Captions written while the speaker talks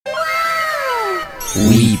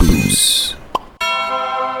Weeboos.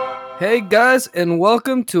 Hey guys, and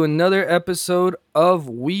welcome to another episode of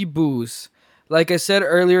Weeboos. Like I said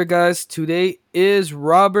earlier, guys, today is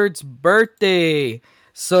Robert's birthday.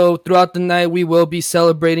 So throughout the night, we will be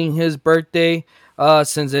celebrating his birthday.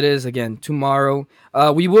 Since it is again tomorrow,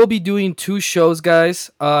 we will be doing two shows, guys.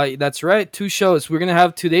 That's right, two shows. We're gonna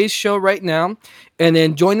have today's show right now, and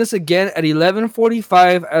then join us again at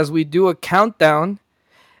 11:45 as we do a countdown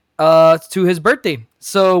to his birthday.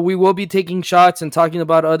 So we will be taking shots and talking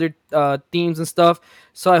about other themes and stuff.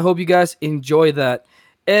 So I hope you guys enjoy that.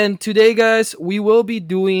 And today, guys, we will be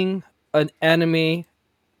doing an anime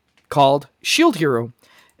called Shield Hero.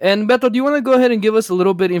 And Beto, do you want to go ahead and give us a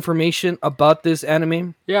little bit information about this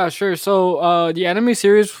anime? Yeah, sure. So the anime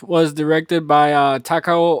series was directed by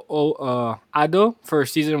Takao Ado for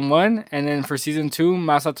season 1, and then for season 2,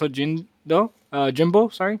 Masato Jimbo,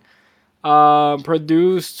 sorry.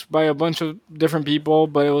 Produced by a bunch of different people,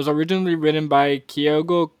 but it was originally written by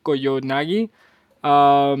Kyogo Koyonagi.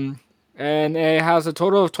 And it has a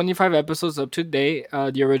total of 25 episodes up to date.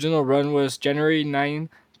 The original run was January 9,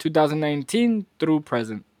 2019 through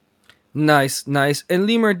present. Nice, nice. And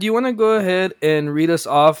Lemur, do you want to go ahead and read us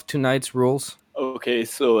off tonight's rules? Okay,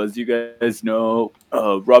 so as you guys know,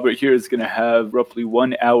 Robert here is going to have roughly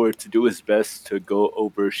 1 hour to do his best to go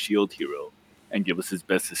over Shield Hero and give us his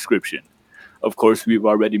best description. Of course, we've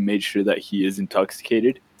already made sure that he is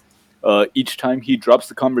intoxicated. Each time he drops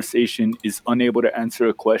the conversation, is unable to answer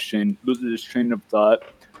a question, loses his train of thought,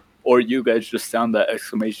 or you guys just sound that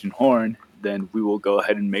exclamation horn, then we will go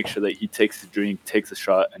ahead and make sure that he takes a drink, takes a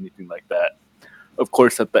shot, anything like that. Of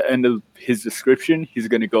course, at the end of his description, he's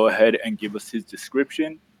going to go ahead and give us his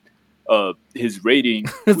description, his rating,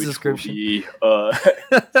 which description. will be,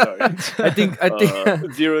 sorry, I think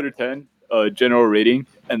 0 to 10, general rating,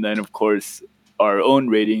 and then of course our own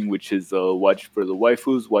rating, which is watch for the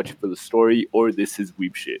waifus, watch for the story, or this is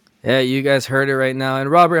weep shit. Yeah, you guys heard it right now. And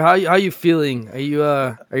Robert, how you feeling? Are you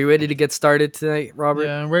ready to get started tonight, Robert?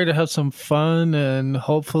 Yeah, I'm ready to have some fun, and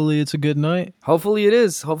hopefully it's a good night. Hopefully it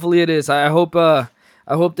is. Hopefully it is. I hope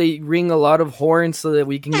they ring a lot of horns so that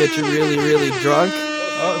we can get you really really drunk.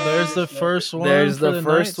 Oh, there's the first one. There's for the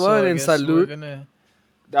first night, one, so I and guess we're salute. gonna-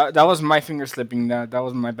 That was my finger slipping. That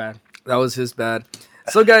was my bad. That was his bad.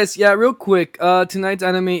 So guys, yeah, real quick. Tonight's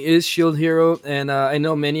anime is Shield Hero, and I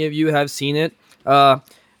know many of you have seen it. I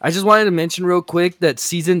just wanted to mention real quick that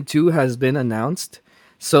season 2 has been announced,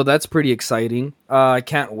 so that's pretty exciting. I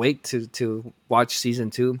can't wait to watch season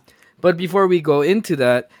 2. But before we go into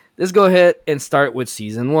that, let's go ahead and start with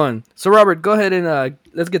season 1. So Robert, go ahead and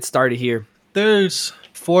let's get started here. There's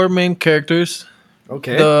 4 main characters.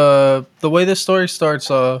 Okay. The way the story starts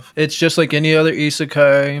off, it's just like any other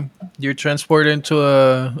isekai. You're transported into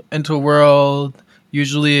a world.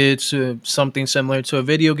 Usually, it's something similar to a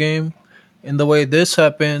video game. And the way this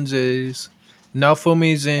happens is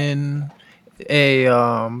Naofumi's in a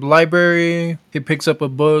library. He picks up a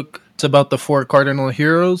book. It's about the 4 cardinal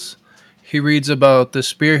heroes. He reads about the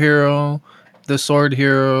spear hero, the sword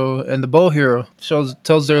hero, and the bow hero.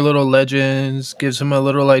 Tells their little legends, gives him a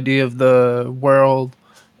little idea of the world,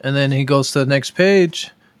 and then he goes to the next page.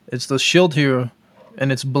 It's the shield hero,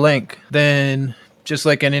 and it's blank. Then, just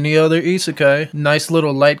like in any other isekai, nice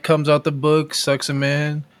little light comes out the book, sucks him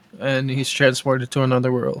in, and he's transported to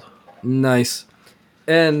another world. Nice.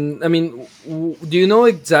 And I mean, do you know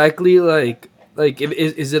exactly like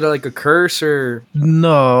is it like a curse or?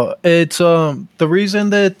 No, it's the reason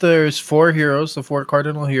that there's 4 heroes, the 4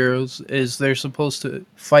 cardinal heroes, is they're supposed to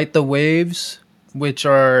fight the waves, which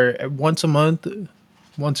are once a month,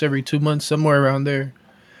 once every 2 months, somewhere around there.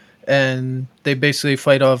 And they basically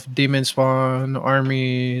fight off demon spawn,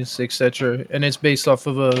 armies, etc. And it's based off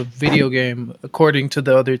of a video game, according to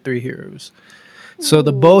the other 3 heroes. So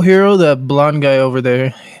the bow hero, that blonde guy over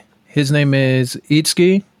there, his name is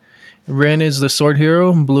Itsuki. Ren is the sword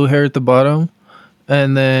hero, blue hair at the bottom.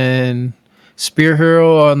 And then spear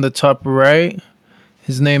hero on the top right,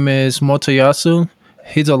 his name is Motoyasu.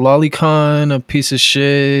 He's a lolicon, a piece of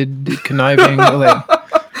shit, conniving. Like,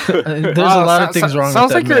 there's a lot of things wrong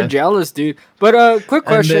Sounds with like that you're man. jealous, dude. But quick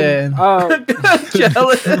question. then-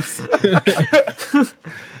 Jealous.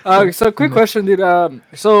 So quick question, dude.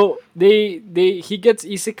 So he gets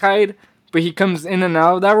isekai'd, but he comes in and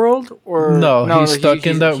out of that world, or No, he's stuck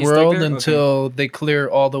in that he's stuck world there? until they clear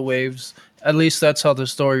all the waves. At least that's how the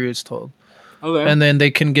story is told. Okay. And then they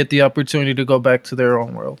can get the opportunity to go back to their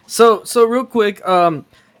own world. So real quick,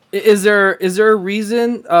 is there a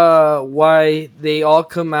reason why they all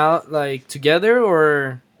come out like together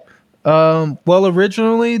or? Well,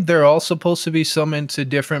 originally they're all supposed to be summoned to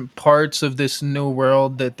different parts of this new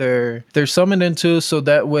world that they're summoned into, so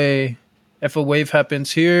that way, if a wave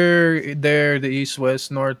happens here, there, the east,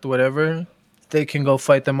 west, north, whatever, they can go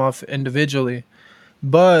fight them off individually.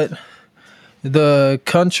 But the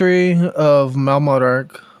country of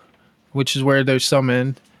Malmodark, which is where they're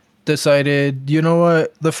summoned, decided, you know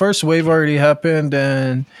what, the first wave already happened,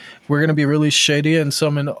 and we're gonna be really shady and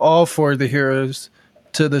summon all four of the heroes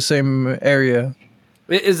to the same area.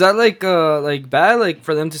 Is that like bad like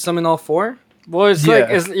for them to summon all four? Well, it's Yeah, like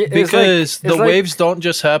it's because like, the waves don't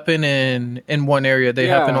just happen in one area; they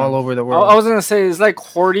happen Yeah. all over the I world. was gonna say it's like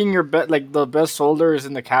hoarding your like the best soldiers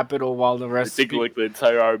in the capital while the I rest. think like the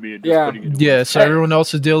entire army and just Yeah. putting it. Yeah, so Hey. everyone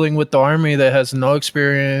else is dealing with the army that has no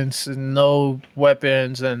experience, and no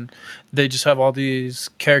weapons, and they just have all these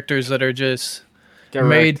characters that are just Get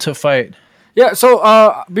made wrecked. to fight. Yeah.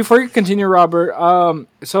 So before you continue, Robert,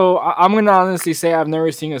 so I'm gonna honestly say I've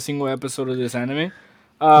never seen a single episode of this anime.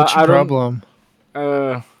 What's your I don't. problem?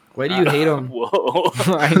 Why do you hate them? Whoa.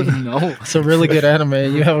 I know. It's a really good anime.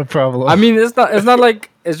 You have a problem. I mean, it's not. It's not like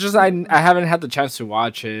it's just I haven't had the chance to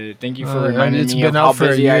watch it. Thank you for and reminding it's me been of how out for a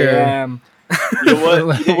busy I year. am. You know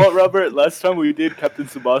what? You know what, Robert? Last time we did Captain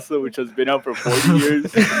Tsubasa, which has been out for 40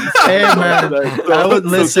 years. Hey man, I would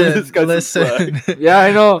listen. this guy's some Listen, Yeah,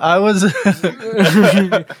 I know. I was.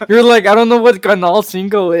 You're like, I don't know what Canal 5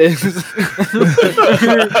 is.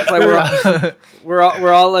 Like we're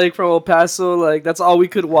all like from El Paso, like that's all we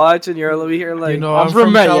could watch, and you're over here like, You know, I'm I'm from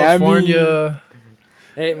from Miami. California.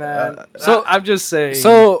 hey man. so- I'm just saying.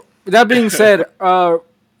 So that being said,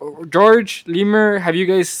 George Lemur, have you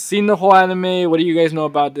guys seen the whole anime? What do you guys know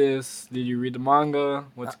about this? Did you read the manga?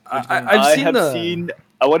 What's going on? I've I seen have the- seen,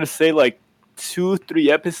 I want to say like 2-3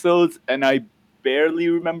 episodes, and I barely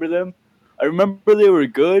remember them. I remember they were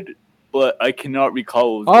good, but I cannot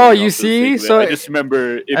recall. What was Oh, going you on for the see? sake of it. So I just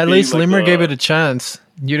remember it At being least like Lemur gave it a chance.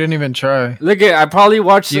 You didn't even try. Look at I probably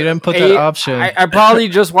watched. You didn't put that option. I probably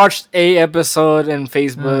just watched a episode in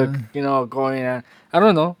Facebook. You know, going at. I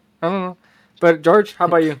don't know. But George, how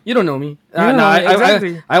about you? You don't know me. Yeah, No,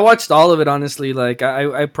 exactly. I watched all of it honestly. Like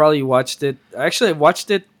I probably watched it. Actually, I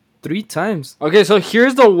watched it 3 times. Okay, so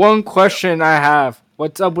here's the one question I have.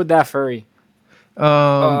 What's up with that furry?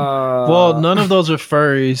 Well, none of those are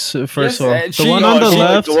furries. First of all, the she- one oh, on the she-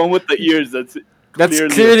 left. the one with the ears. That's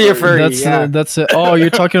clearly a furry. That's yeah. that's it. Oh, you're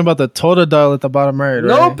talking about the Totodile at the bottom right,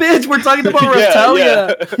 No, right? bitch, we're talking about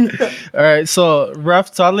Yeah, Reptalia. All right, so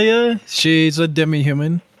Raphtalia, she's a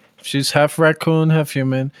demi-human. She's half raccoon, half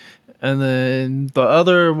human. And then the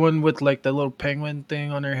other one with like the little penguin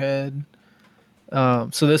thing on her head.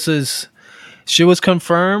 So this is, she was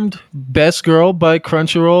confirmed best girl by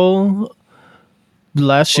Crunchyroll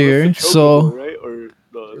last year. So right? Or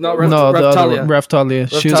the, No, no, the other Raphtalia. one,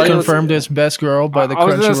 Raphtalia. She was Raphtalia was- confirmed as best girl by the I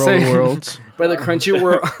was gonna say- Crunchyroll Worlds By the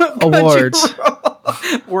Crunchyroll Awards.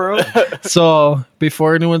 World. So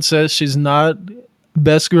before anyone says she's not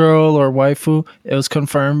best girl or waifu, it was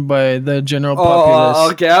confirmed by the general populace.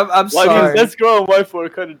 Oh, okay. I'm well, I mean, sorry. best girl and wife are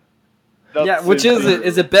kind of. Yeah, which is it?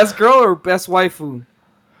 Is it best girl or best waifu?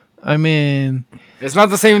 I mean, It's not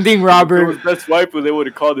the same thing, If it Robert. was best waifu, they would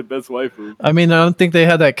have called it best waifu. I don't think they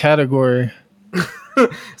had that category.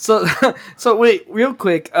 So, so wait, real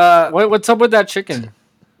quick. What's up with that chicken?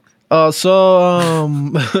 So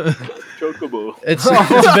Chocobo. it's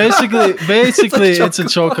basically it's a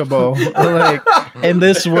chocobo. Like in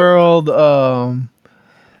this world,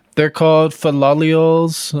 they're called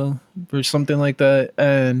philalios or something like that,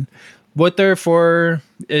 and what they're for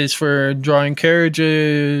is for drawing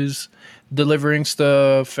carriages, delivering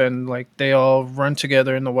stuff, and like they all run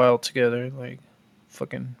together in the wild together, like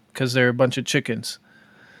fucking, because they're a bunch of chickens.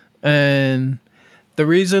 And the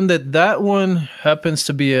reason that one happens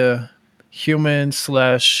to be a human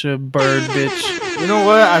slash bird bitch. You know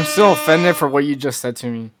what? I'm still offended for what you just said to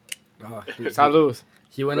me. Salud.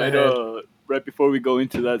 He went Right, ahead. right before we go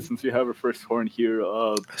into that, since we have our first horn here,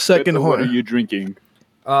 Second Beto, horn. What are you drinking?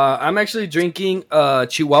 I'm actually drinking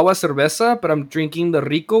Chihuahua Cerveza, but I'm drinking the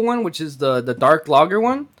Rico one, which is the dark lager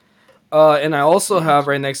one. And I also have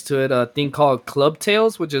right next to it a thing called Club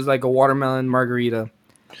Tails, which is like a watermelon margarita.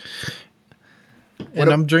 And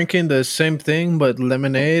I'm drinking the same thing but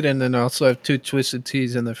lemonade, and then I also have 2 twisted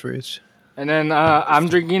teas in the fridge. And then I'm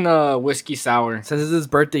drinking a whiskey sour. Since it's his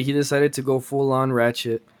birthday, he decided to go full on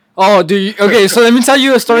ratchet. Oh, okay, so let me tell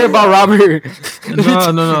you a story about Robert.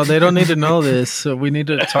 No, they don't need to know this. So we need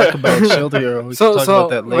to talk about Shield Hero. We can talk about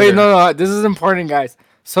that later. wait, no, this is important, guys.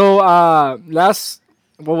 So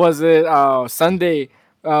what was it? Sunday,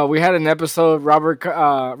 we had an episode. Robert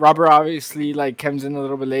obviously like comes in a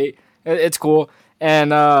little bit late. It's cool.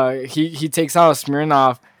 and he takes out a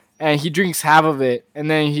Smirnoff and he drinks half of it, and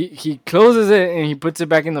then he closes it and he puts it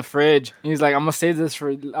back in the fridge. And he's like, I'm gonna save this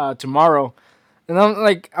for tomorrow. And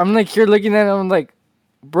I'm like here looking at him, I'm like,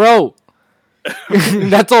 bro,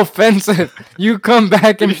 that's offensive. You come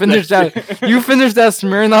back and finish that. You finish that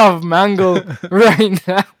Smirnoff Mango right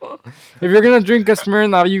now. If you're gonna drink a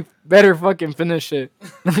Smirnoff, you better fucking finish it.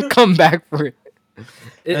 Come back for it.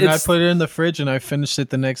 And I put it in the fridge and I finished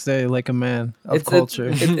it the next day like a man of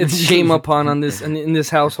culture. It's shame upon on this in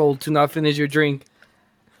this household to not finish your drink.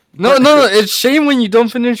 No, it's shame when you don't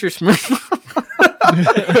finish your Smirnoff.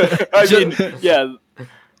 I mean, yeah.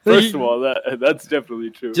 First of all, that's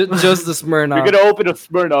definitely true. Just the Smirnoff. You're gonna open a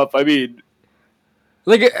Smirnoff. I mean,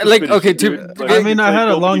 like okay. I mean, I had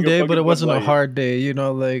a long day, but it wasn't a hard day. You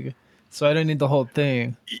know, like. So I didn't need the whole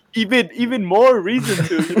thing. Even more reason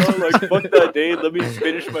to, you know, like fuck that day. Let me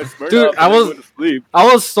finish my Smirnoff. Dude, I was go to sleep.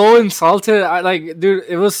 I was so insulted. Dude,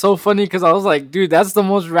 it was so funny because I was like, dude, that's the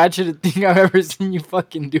most ratchet thing I've ever seen you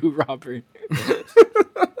fucking do, Robert.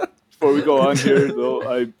 Before we go on here, though,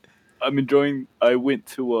 I'm enjoying. I went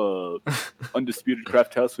to Undisputed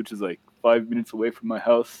Craft House, which is like 5 minutes away from my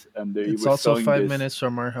house, and it's were also selling 5 this minutes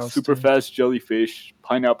from our house. super fast jellyfish,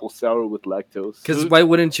 pineapple sour with lactose. Because why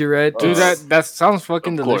wouldn't you, right? Dude, that sounds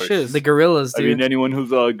fucking delicious. The gorillas, dude. I mean, anyone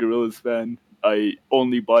who's a Gorillas fan, I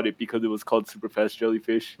only bought it because it was called super fast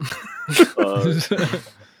jellyfish.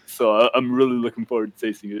 So I'm really looking forward to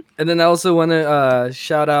tasting it. And then I also want to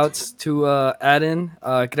shout outs to Aden,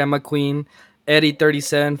 Crema Queen, Eddie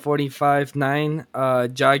 37459,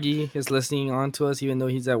 Jaggy is listening on to us even though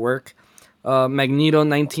he's at work. Magneto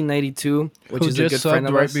 1992, which is a good friend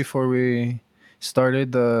of right ours. Before we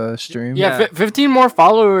started the stream. Yeah, 15 more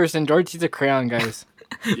followers and George the Crayon, guys.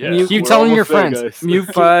 Yeah, keep telling your friends.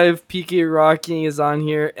 Mew5, PK Rocky is on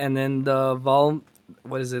here, and then the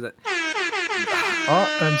what is it?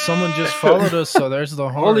 Oh, and someone just followed us, so there's the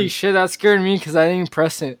horn. Holy shit, that scared me because I didn't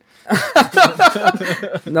press it.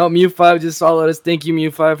 No, Mew5 just followed us. Thank you,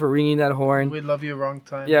 Mew5, for ringing that horn. We love you long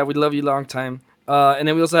time. Yeah, we love you long time. And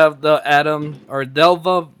then we also have the Adam, or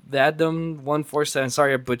Delva Vadum 147.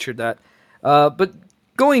 Sorry, I butchered that. But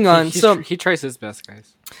going on, he tries his best,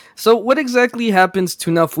 guys. So what exactly happens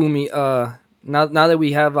to Nafumi? Now that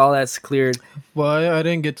we have all that's cleared. Well, I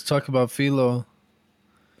didn't get to talk about Philo,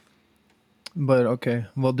 but okay,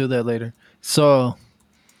 we'll do that later. So,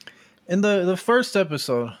 in the first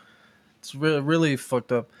episode, it's really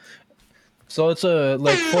fucked up. So it's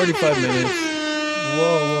like 45 minutes.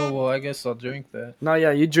 Whoa! I guess I'll drink that. No,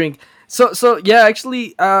 yeah, you drink. So yeah,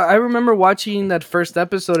 actually, I remember watching that first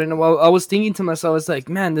episode, and I was thinking to myself, I was like,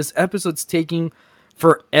 man, this episode's taking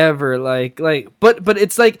forever. But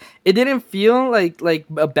it's like it didn't feel like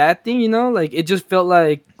a bad thing, you know? Like it just felt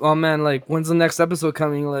like, oh man, like when's the next episode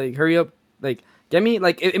coming? Like hurry up, like get me.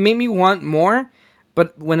 Like it made me want more.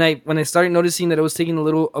 But when I started noticing that it was taking a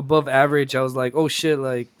little above average, I was like, oh shit,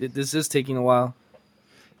 like this is taking a while.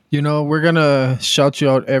 You know, we're gonna shout you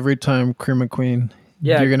out every time, Crema Queen.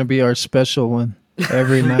 Yeah, you're gonna be our special one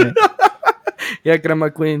every night. Yeah,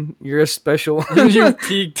 Crema Queen, you're a special one. You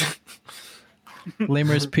peaked.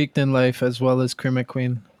 Lemur's peaked in life as well as Crema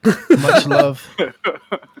Queen. Much love.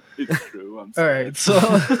 It's true. All right, so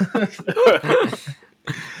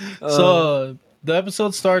so the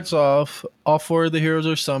episode starts off. All four of the heroes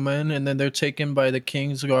are summoned, and then they're taken by the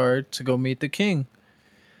king's guard to go meet the king.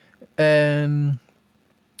 And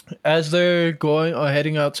as they're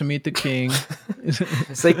heading out to meet the king,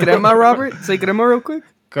 say crema, Robert. Say crema real quick.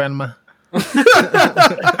 Grandma.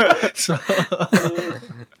 So,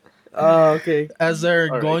 okay. As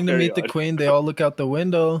they're All going right, to meet the on. queen, they all look out the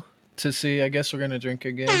window to see. I guess we're gonna drink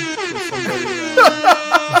again.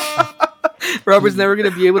 Robert's never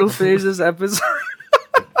gonna be able to finish this episode.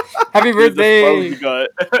 Happy birthday!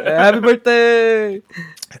 Happy birthday!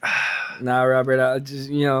 Nah, Robert. Just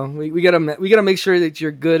we gotta make sure that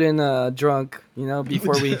you're good and drunk.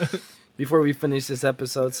 Before we finish this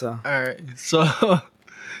episode. So all right. So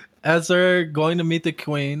as they're going to meet the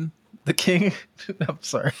queen, the king. I'm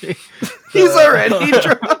sorry. He's already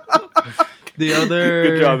drunk. The other.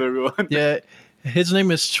 Good job, everyone. Yeah, his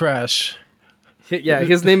name is Trash. Yeah,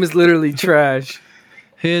 his name is literally Trash.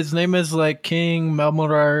 His name is like King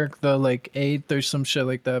Malmorar the eighth or some shit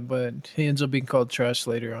like that, but he ends up being called Trash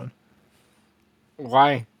later on.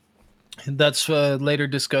 Why? That's a later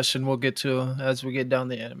discussion we'll get to as we get down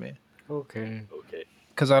the anime. Okay.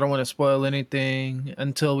 Because I don't want to spoil anything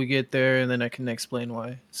until we get there, and then I can explain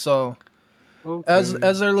why. So, as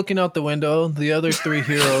they're looking out the window, the other three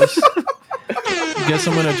heroes. Guess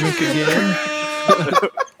I'm gonna drink again.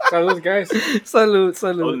 Salud, guys. Salud.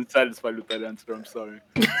 I wasn't satisfied with that answer. I'm sorry.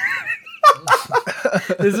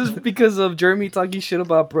 This is because of Jeremy talking shit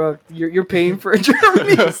about Brooke. You're paying for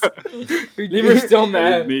Jeremy's. Lever still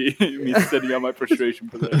That mad. is me setting out my frustration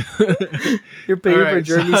for that. You're paying for Alright,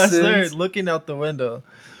 so Jeremy's as they're sins. looking out the window,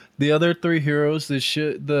 the other three heroes, the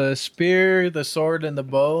spear, the sword, and the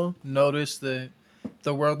bow, notice that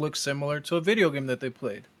the world looks similar to a video game that they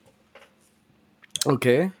played.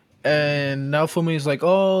 Okay. And now Fumi's like,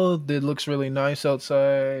 oh, it looks really nice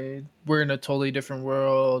outside. We're in a totally different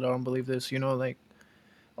world. I don't believe this, like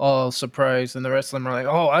all surprised. And the rest of them are like,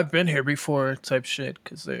 oh, I've been here before type shit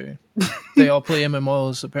because they all play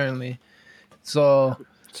MMOs apparently. So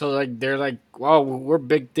So like they're like, wow, we're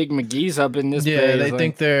big Dick McGee's up in this yeah, place. they like,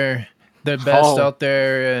 think they're best Oh. out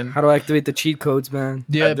there. And How do I activate the cheat codes, man?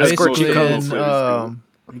 yeah, Discord basically, cheat codes. and,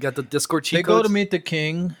 You got the Discord cheat they go codes. to meet the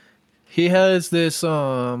king. He has this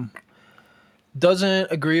doesn't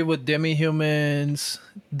agree with demi-humans,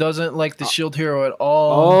 doesn't like the shield hero at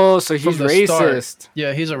all. oh, so he's from the start. racist.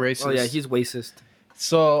 Yeah, he's a racist. Oh yeah, he's racist.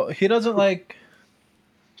 so he doesn't like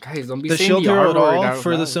Guys, don't be the saying shield the hero R at word all out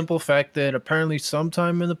for the loud. simple fact that apparently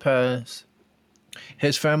sometime in the past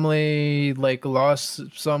his family like lost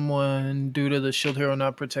someone due to the shield hero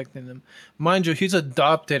not protecting them. Mind you, he's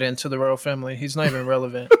adopted into the royal family. He's not even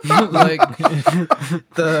relevant. Like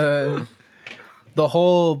the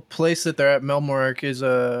whole place that they're at, Melmork, is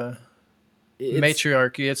a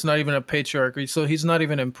matriarchy. It's not even a patriarchy, so he's not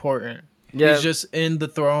even important. Yeah, He's just in the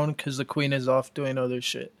throne because the queen is off doing other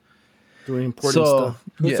shit. doing important stuff.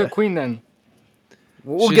 Who's yeah, the queen then?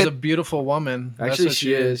 We'll she's get. a beautiful woman. That's Actually, what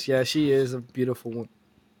she is. Yeah, she is a beautiful one.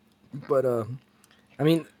 But I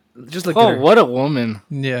mean, just look at Oh, her. what a woman!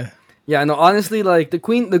 Yeah, Yeah, no, honestly, like the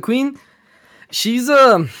queen, she's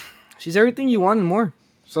everything you want and more.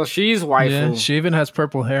 So she's waifu. yeah. She even has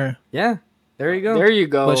purple hair, Yeah, there you go. There you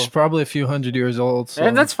go. but she's probably a few hundred years old. So.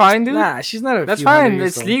 And that's fine, dude. Nah, she's not a. That's few hundred fine. years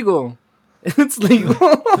It's old. legal. It's legal.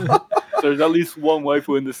 So there's at least one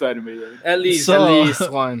waifu in this anime. Then. At least. So- At least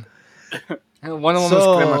one. And one of them is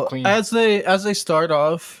Crema So Queen. as they start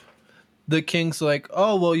off, the king's like,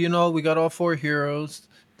 oh well, we got all four heroes.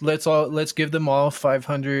 Let's give them all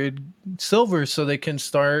 500 silver so they can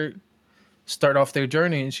start off their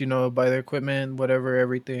journeys. Buy their equipment, whatever,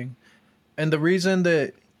 everything. And the reason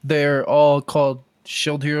that they're all called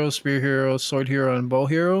shield hero, spear hero, sword hero, and bow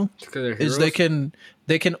hero is they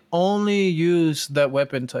can only use that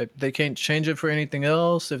weapon type. They can't change it for anything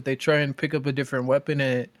else. If they try and pick up a different weapon,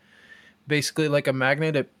 it basically like a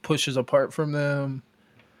magnet, it pushes apart from them.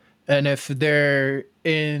 And if they're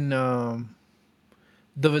in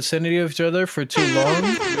the vicinity of each other for too long,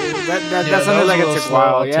 That that sounded was like a it little took a slow.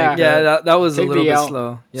 while. I'll Yeah. take Yeah, that was a Take little the bit L.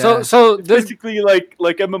 slow. Yeah. So It's this basically like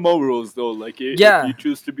MMO rules though. Like Yeah. if you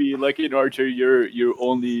choose to be like in archery, you're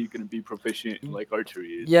only gonna be proficient in like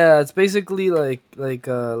archery. yeah, it's basically like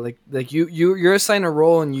you're assigned a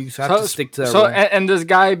role and you have to stick to that so role. and this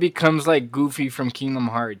guy becomes like Goofy from Kingdom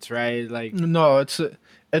Hearts, right? Like no,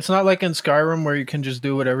 it's not like in Skyrim where you can just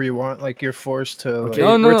do whatever you want. Like you're forced to. Okay,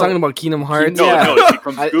 Like, No, no, we're no. talking about Kingdom Hearts. No, Yeah. no, it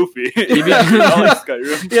becomes I- Goofy. He be- I like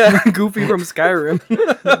Skyrim. Yeah, Goofy from Skyrim.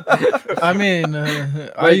 I mean,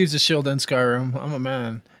 I use a shield in Skyrim. I'm a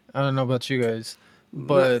man. I don't know about you guys,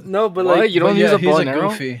 but no, but What? like You don't but use a he's bow a and arrow?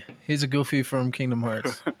 goofy. He's a goofy from Kingdom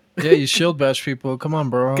Hearts. Yeah, you shield bash people. Come on,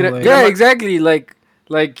 bro. Get it- Like, yeah, exactly. Like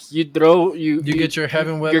you throw you you get your you're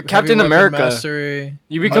heavy Captain weapon America. Mastery.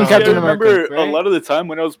 You become Yeah, Captain I remember America. a Right? lot of the time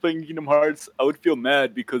when I was playing Kingdom Hearts, I would feel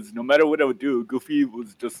mad because no matter what I would do, Goofy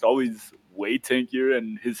was just always way tankier,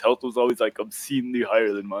 and his health was always like obscenely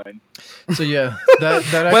higher than mine. So yeah, that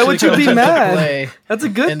actually Why would you comes be into mad? play That's a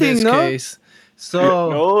good in thing, this no? case. So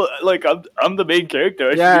No, like I'm the main character.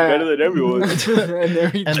 I should Yeah. be better than everyone. and there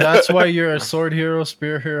he and that's why you're a sword hero,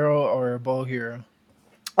 spear hero, or a bow hero.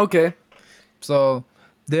 Okay. So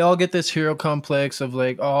they all get this hero complex of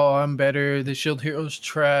like, oh, I'm better. The shield hero's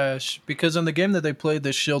trash because in the game that they played,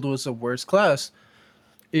 the shield was the worst class.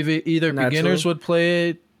 Either Naturally. beginners would play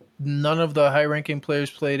it, none of the high-ranking players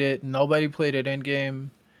played it. Nobody played it in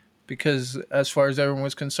game because, as far as everyone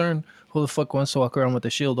was concerned, who the fuck wants to walk around with a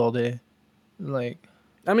shield all day? Like,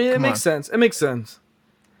 I mean, it Come makes on. sense. It makes sense.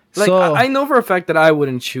 Like so, I know for a fact that I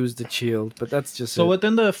wouldn't choose the shield, but that's just so it.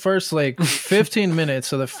 within the first like 15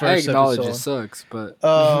 minutes of the I first acknowledge it episode, sucks, but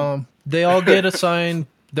they all get assigned.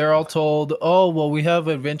 They're all told, oh well, we have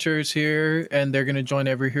adventurers here and they're gonna join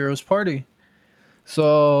every hero's party.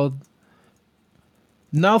 So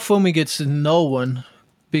now Fumi gets no one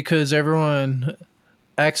because everyone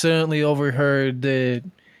accidentally overheard that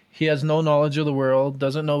he has no knowledge of the world,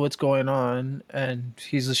 doesn't know what's going on, and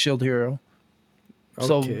he's a shield hero.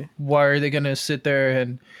 So Okay. why are they gonna sit there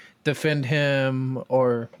and defend him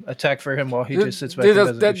or attack for him while he just sits back Dude,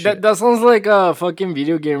 and doesn't do shit. that sounds like a fucking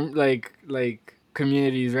video game, like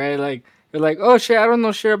communities, right? Like they're like, oh shit, I don't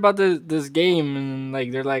know shit about this game, and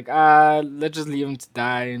like they're like, let's just leave him to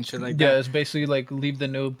die and shit like Yeah, that. it's basically like leave the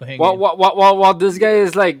noob hanging. While this guy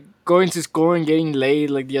is like going to school and getting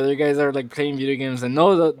laid, like the other guys are like playing video games and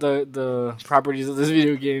know the properties of these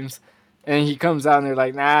video games, and he comes out and they're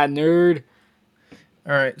like, nah, nerd.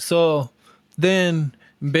 All right, so then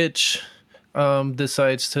bitch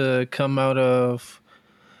decides to come out of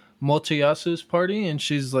Motoyasu's party, and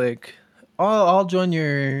she's like, I'll join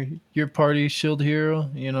your party, Shield Hero."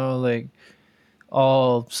 You know, like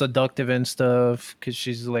all seductive and stuff, because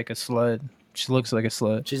she's like a slut. She looks like a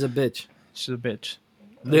slut. She's a bitch, She's a bitch.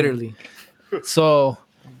 literally. So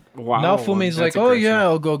Wow. now Fumi's that's like, "Oh aggressive. yeah,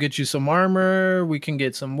 I'll go get you some armor. We can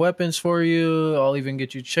get some weapons for you. I'll even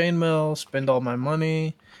get you chainmail. Spend all my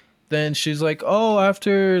money." Then she's like, "Oh,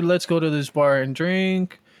 after let's go to this bar and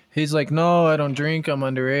drink." He's like, "No, I don't drink. I'm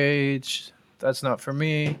underage. That's not for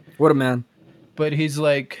me." What a man. But he's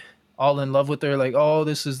like all in love with her. Like, "Oh,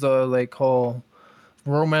 this is the like whole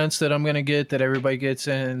romance that I'm gonna get that everybody gets."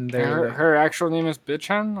 And And they're her, like, her actual name is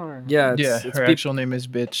Bitchan or Yeah, "Yeah, it's her actual name is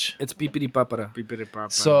bitch." it's Pipiri Papara.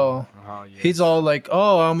 So Oh, yes. he's all like,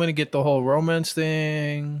 "Oh, I'm gonna get the whole romance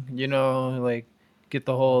thing, you know, like get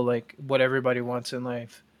the whole like what everybody wants in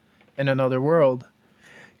life in another world."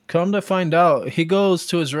 Come to find out, he goes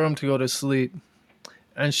to his room to go to sleep,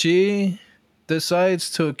 and she decides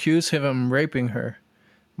to accuse him of raping her.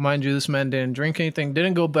 Mind you, this man didn't drink anything,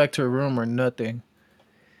 didn't go back to her room or nothing.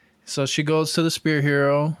 So she goes to the spear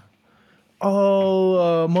hero.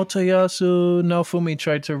 "Oh, Motoyasu, Naofumi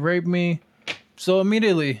tried to rape me." So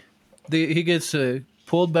immediately, he gets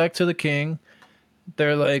pulled back to the king.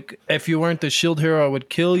 They're like, "If you weren't the shield hero, I would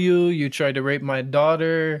kill you. You tried to rape my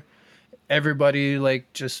daughter." Everybody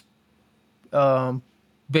like just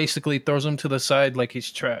basically throws him to the side like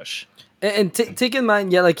he's trash. And take in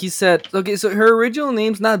mind, yeah, like he said, okay, so her original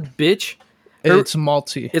name's not bitch. Her- It's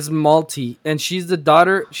Malty. It's Malty, and she's the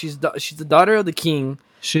daughter. She's the daughter of the king.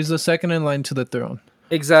 She's the second in line to the throne.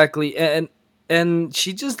 Exactly, and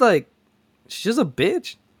she's just a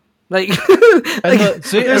bitch. Like, And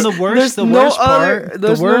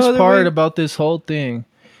the worst part about this whole thing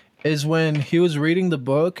is when he was reading the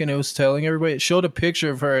book and it was telling everybody, it showed a picture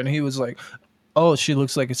of her and he was like, "Oh, she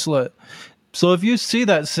looks like a slut." So if you see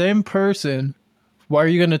that same person, why are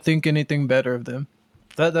you gonna think anything better of them?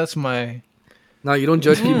 That's my. No, you don't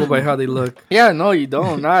judge people by how they look. Yeah, no, you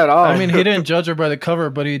don't, not at all. I mean, he didn't judge her by the cover,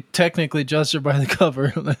 but he technically judged her by the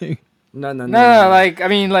cover. Like, no, like I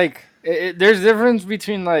mean, like there's a difference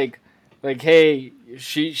between like, hey,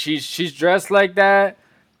 she's dressed like that.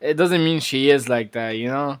 It doesn't mean she is like that, you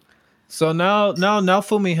know. so now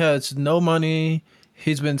Fumi has no money.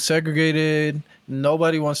 He's been segregated.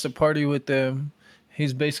 Nobody wants to party with him.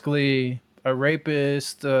 He's basically a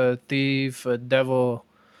rapist, a thief, a devil.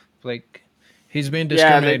 Like, he's being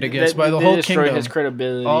discriminated against by the they whole destroyed kingdom, his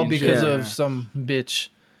credibility, all and because shit. of some bitch.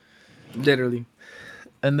 Literally.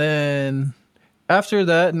 And then after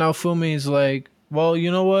that, now Fumi's like, "Well,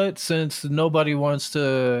 you know what? Since nobody wants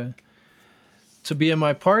to be in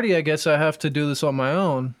my party, I guess I have to do this on my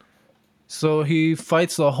own." So he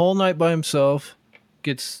fights the whole night by himself,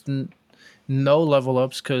 gets no level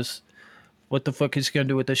ups because what the fuck is he gonna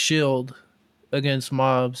do with a shield against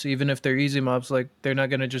mobs? Even if they're easy mobs, like they're not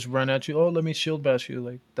gonna just run at you. "Oh, let me shield bash you."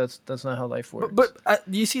 Like that's not how life works. But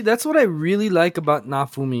you see, that's what I really like about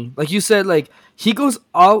Nafumi. Like you said, like he goes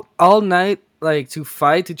out all night, like to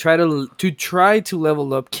fight to try to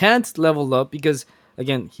level up. Can't level up because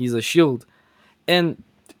again he's a shield, and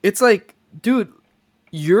it's like, dude,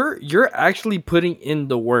 you're actually putting in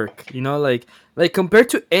the work. You know, like compared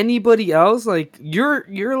to anybody else, like you're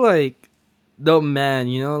like the man.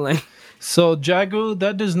 You know, like. So Jagu,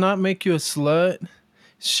 that does not make you a slut.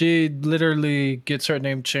 She literally gets her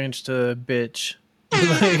name changed to bitch.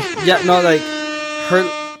 Like, Yeah, no, like her.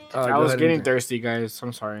 I was getting thirsty, guys.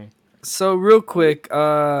 I'm sorry. So real quick,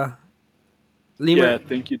 Lima. Yeah,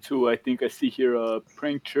 thank you too. I think I see here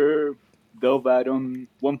Prankcher, Delvatum,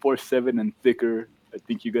 147, and Thicker. I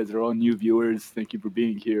think you guys are all new viewers. Thank you for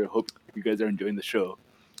being here. Hope you guys are enjoying the show.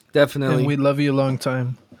 Definitely, and we love you a long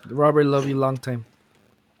time. Robert, love you long time.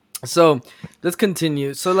 So let's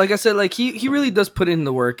continue. So like I said, like he really does put in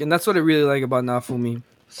the work, and that's what I really like about Nafumi.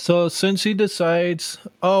 So since he decides,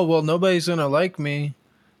 "Oh well, nobody's gonna like me,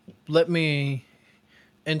 let me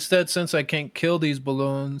instead, since I can't kill these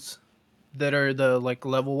balloons that are the like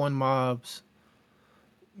level 1 mobs,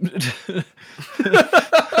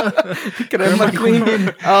 Crema Queen.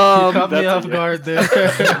 You caught me That's off a- guard there.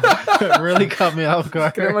 Really caught me off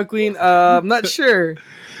guard. Crema Queen. I'm not sure.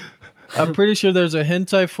 I'm pretty sure there's a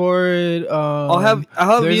hentai for it. I'll have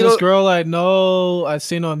There's Vito. this girl I know. I've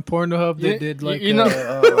seen on Pornhub. They You- did you- like you know-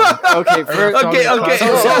 Okay, Okay.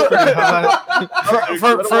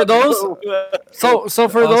 for those so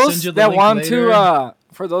for I'll those send you the that link want later. to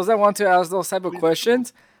for those that want to ask those type of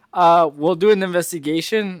questions, we'll do an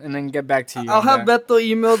investigation and then get back to you. I'll on have that. Beto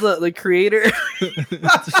email the creator.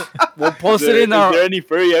 We'll post Is it there, in is our. there any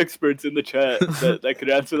furry experts in the chat that could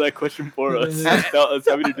answer that question for us without us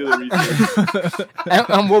having to do the research?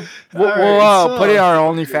 And we'll Alright, put it so- on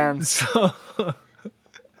our OnlyFans.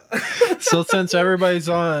 So since everybody's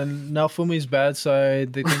on Naofumi's bad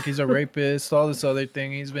side, they think he's a rapist, all this other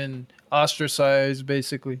thing. He's been ostracized,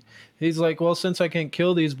 basically. He's like, well, since I can't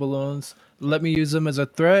kill these balloons, let me use them as a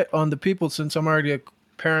threat on the people since I'm already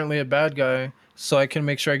apparently a bad guy. So I can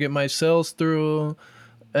make sure I get my sales through,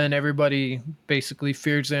 and everybody basically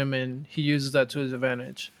fears him, and he uses that to his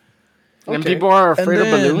advantage. And Okay. people are afraid of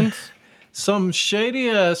then- balloons. Some shady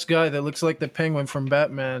ass guy that looks like the Penguin from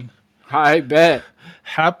Batman I bet.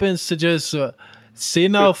 happens to just see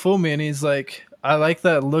Naofumi, and he's like, I like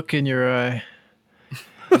that look in your eye.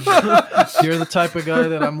 You're the type of guy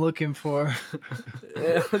that I'm looking for.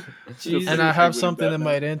 Jesus. And I have something that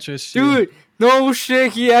might interest you. Dude, no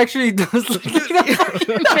shit. He actually does look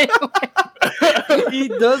like He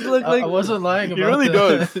does look I like, wasn't lying He about really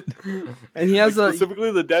that. does. and he has a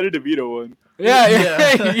Specifically the Danny DeVito one. Yeah,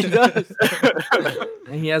 Yeah. he does.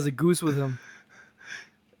 and he has a goose with him.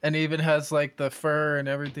 And he even has like the fur and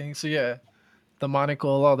everything. So yeah, the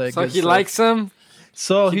monocle, all that So good he stuff. likes him.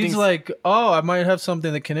 So he he's thinks- like, oh, I might have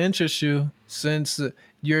something that can interest you since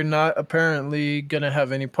you're not apparently going to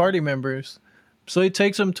have any party members. So he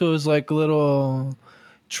takes him to his like little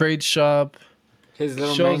trade shop, His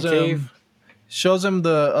little man shows cave. him shows him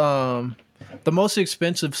the most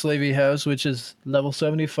expensive slave he has, which is level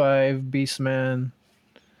 75 Beastman.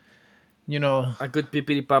 You know, A good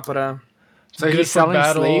pipiri papara. So good he's for selling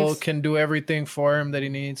battle, slaves. can do everything for him that he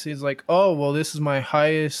needs. He's like, oh well, this is my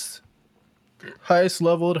highest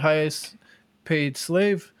leveled, highest paid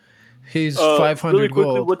slave. He's 500 really quickly,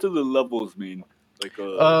 gold. what do the levels mean?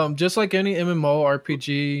 Like Just like any MMO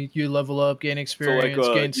RPG, you level up, gain experience,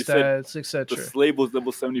 gain you said stats, the etc. slave was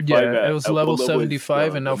level 75. Yeah, it was at level what 75,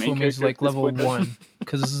 is, and now the main Fumi's character like at this level point then? 1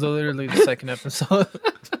 because this is literally the second episode.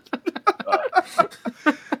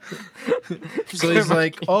 So he's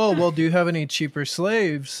like, "Oh, well, do you have any cheaper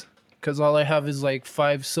slaves? Because all I have is like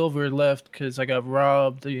 5 silver left because I got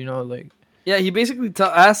robbed. You know, like." Yeah, he basically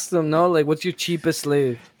asks them, no, like, what's your cheapest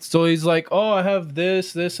slave? So he's like, "Oh, I have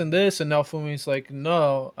this, this, and this," and now Fumi's like,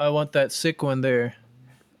 "No, I want that sick one there,"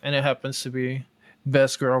 and it happens to be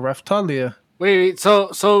best girl Raftalia. Wait, so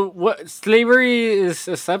what? Slavery is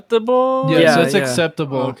acceptable? Yeah, Yeah, so it's yeah.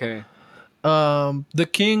 acceptable. Okay. The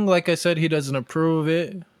king, like I said, he doesn't approve of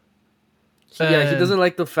it. Yeah, he And doesn't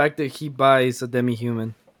like the fact that he buys a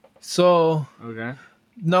demi-human. So Okay.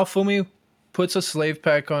 now Fumi puts a slave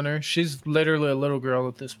pack on her. She's literally a little girl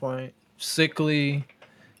at this point. Sickly.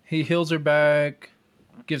 He heals her back,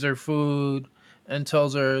 gives her food, and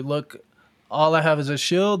tells her, look, all I have is a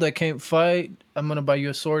shield. I can't fight. I'm going to buy you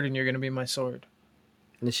a sword, and you're going to be my sword.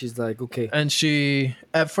 And she's like, okay. And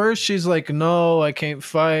at first, she's like, no, I can't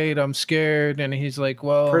fight. I'm scared. And he's like,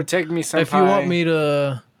 well, Protect me, senpai. if you want me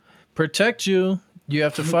to protect you, you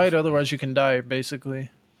have to fight. Otherwise, you can die, basically.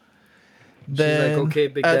 Then like, okay,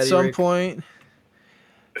 Big at Daddy some Rick. point,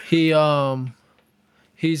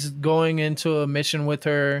 he's going into a mission with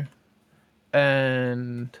her,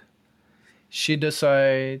 and she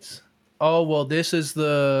decides, oh well, this is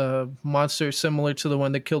the monster similar to the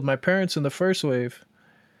one that killed my parents in the first wave.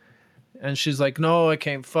 And she's like, no, I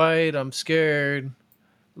can't fight. I'm scared.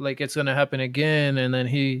 Like, it's gonna happen again. And then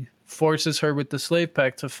he forces her with the slave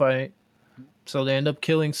pack to fight. So they end up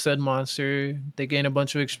killing said monster. They gain a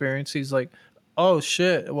bunch of experience. He's like, oh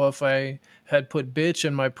shit, well, if I had put bitch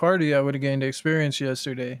in my party, I would have gained experience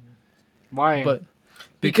yesterday. Why? But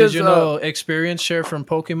Because, because you know, experience share from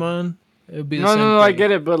Pokemon, it would be the no, same no, I thing.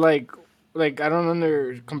 get it, but like I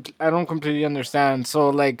don't completely understand.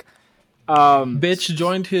 So like, Bitch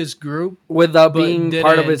joined his group, Without but being didn't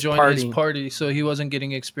part of his join party. his party, so he wasn't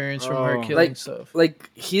getting experience from her Oh. killing Like- stuff. Like,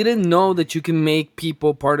 he didn't know that you can make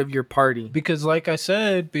people part of your party. Because, like I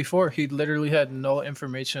said before, he literally had no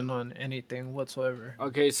information on anything whatsoever.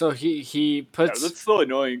 okay, so he Yeah, puts. that's so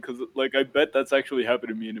annoying because, like, I bet that's actually happened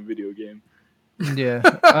to me in a video game. Yeah,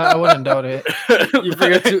 I wouldn't doubt it.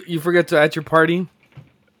 You forget to add your party.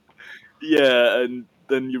 Yeah, and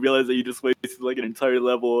then you realize that you just wasted like an entire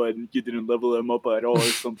level and you didn't level them up at all or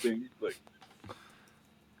something. Like,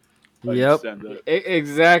 I Yep. understand that.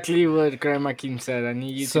 Exactly what Grandma Kim said. I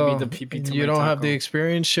need you So to be the PP to you my don't have taco. the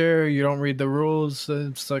experience share. You don't read the rules.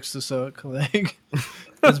 It sucks to suck. Like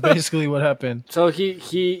that's basically what happened. So he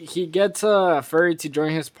gets a furry to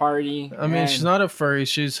join his party. I mean, she's not a furry.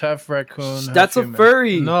 She's half raccoon. half That's a human.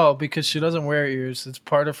 furry. No, because she doesn't wear ears. It's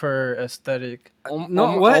part of her aesthetic.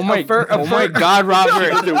 No, what? Oh my, A fur- oh my God,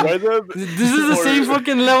 Robert! Either wear them, This is the or- same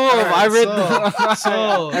fucking level of I read the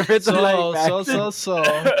so, I read the live action.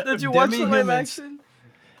 so. Did you watch the live Demi-humans. action?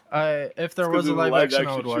 If there was a live action,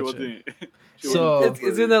 I would watch it. So-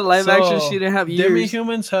 It's in the live action. She didn't have ears.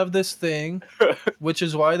 Demi-humans have this thing, which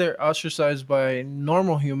is why they're ostracized by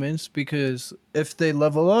normal humans, because if they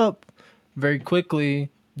level up very quickly,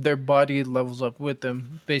 their body levels up with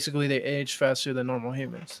them. Basically, they age faster than normal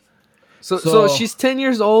humans. So So- she's 10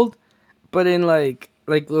 years old, but in like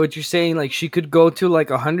what you're saying, like she could go to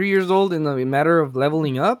like 100 years old in a matter of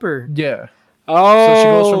leveling up, or Yeah. Oh, So she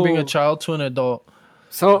goes from being a child to an adult.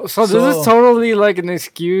 So this is totally like an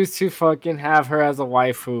excuse to fucking have her as a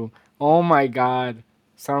waifu. Oh my God,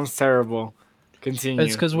 sounds terrible. Continue.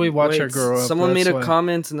 It's because we watch her Wait, grow up. someone made that's a why.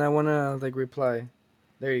 comment and I wanna like reply.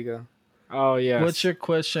 There you go. Oh yeah. What's your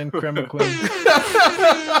question, Crema Queen?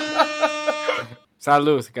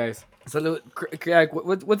 Salud, guys. So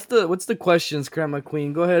what's the questions, Crema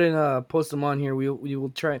Queen? Go ahead and post them on here. We will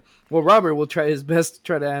try. Well, Robert will try his best to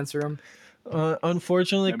try to answer them.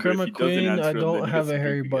 Unfortunately, Remember, Crema if he doesn't Queen, answer I them, don't then he have gets a to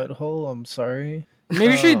hairy drink again. butthole. I'm sorry.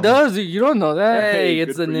 Maybe she does. You don't know that. Hey, Hey,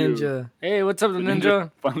 it's the good for you. ninja. Hey, what's up, the ninja?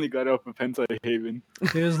 finally got up of Hentai Haven.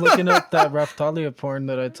 He was looking up that Raptalia porn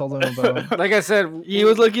that I told him about. Like I said, He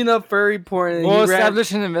was looking up furry porn. And we'll he ran-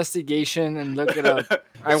 establish an investigation and look it up.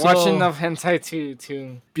 I watch So- enough hentai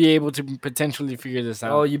to be able to potentially figure this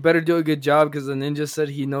out. Oh, you better do a good job because the ninja said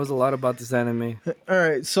he knows a lot about this anime. All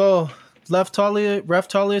right, so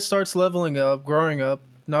Raftalia starts leveling up, growing up.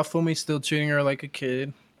 Nafumi's still treating her like a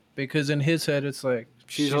kid because in his head it's like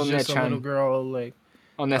she's just a One-chan. little girl. Like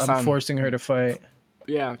On I'm that sound. forcing her to fight.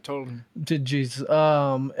 Yeah, totally. Jeez.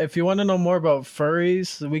 If you want to know more about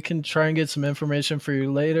furries, we can try and get some information for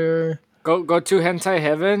you later. Go to hentai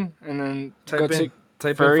heaven and then go Type to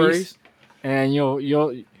in furries. furries,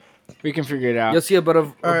 and we can figure it out. You'll see a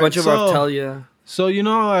bunch Alright, of so- Raptalia. So you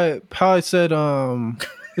know how I said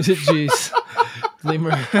jeez,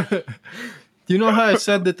 Lemur. You know how I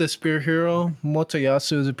said that the spear hero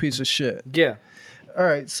Motoyasu is a piece of shit. Yeah. All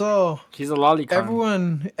right, so He's a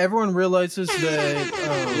lolicon. everyone realizes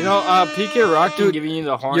that You know, PK Rocky giving you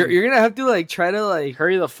the horn. You're gonna have to like try to like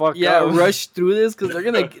Hurry the fuck yeah up. rush through this because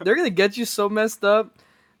they're gonna get you so messed up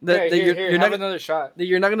that, Here, you're have not another shot. that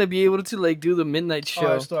you're not gonna be able to like do the midnight oh, I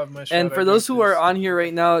show. still have my shot. And for I those got who are this. on here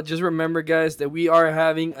right now, just remember, guys, that we are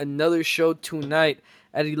having another show tonight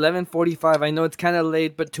at 11:45. I know it's kind of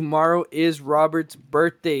late, but tomorrow is Robert's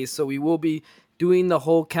birthday, so we will be doing the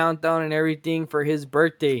whole countdown and everything for his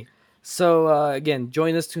birthday. So again,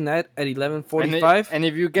 join us tonight at 11:45. And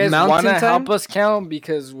if you guys Mountain want to time? help us count,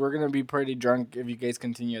 because we're gonna be pretty drunk if you guys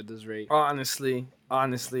continue at this rate.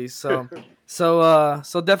 Honestly, so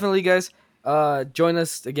definitely, guys, join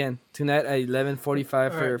us again tonight at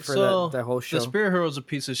 11:45 Alright, for so that whole show. The spear hero's a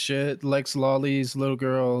piece of shit. Likes lollies, little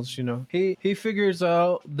girls. You know, he figures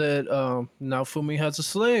out that Naofumi has a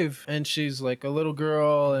slave, and she's like a little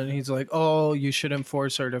girl, and he's like, oh, you shouldn't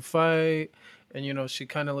force her to fight. And you know, she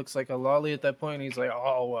kind of looks like a lolly at that point. He's like,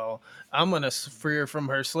 oh well, I'm gonna free her from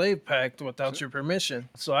her slave pact without your permission.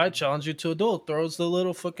 So I challenge you to a duel. Throws the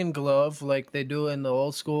little fucking glove like they do in the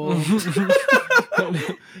old school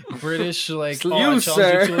British, like, oh, I You, challenge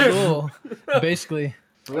sir. you to a duel. Basically.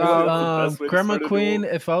 That's the best way to Grandma start a Queen,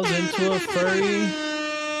 duel. if I was into a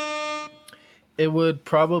furry, it would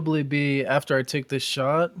probably be after I take this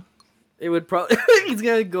shot. It would probably he's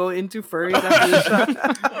gonna go into furries after the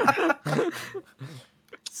shot.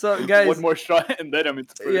 So guys, One more shot and then I'm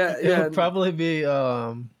into furry. yeah, It yeah. would probably be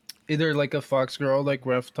either like a fox girl like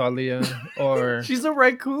Raftalia or She's a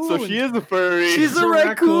raccoon. So she is a furry. She's a or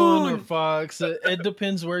raccoon. fox. It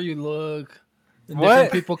depends where you look. What?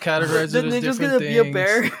 Different people categorize The it as ninja's different gonna things. be a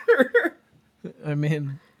bear. I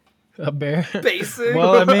mean, a bear. Basic.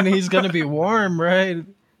 Well, I mean, he's gonna be warm, right?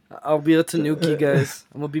 I'll be a Tanuki, guys.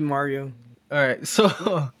 I'm gonna be Mario. All right, so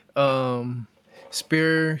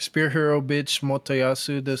spear hero bitch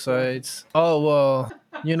Motoyasu decides, oh well,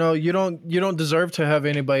 you know, you don't deserve to have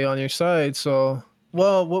anybody on your side, so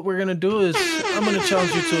well, what we're gonna do is I'm gonna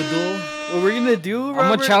challenge you to a duel. What we're gonna do, Robert?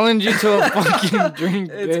 I'm gonna challenge you to a fucking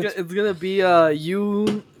drink, bitch. It's gonna be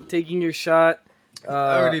you taking your shot.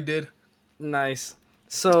 I already did. Nice.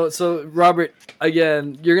 So Robert,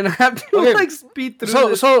 again, you're gonna have to Okay. like speed through So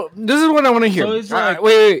this. so this is what I want to hear. So it's like-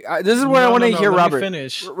 wait. This is what I want to hear, let me Robert.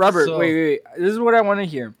 finish. Robert, So- wait. This is what I want to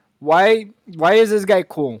hear. Why is this guy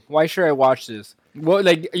cool? Why should I watch this? What,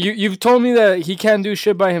 like you've told me that he can't do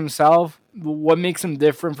shit by himself. What makes him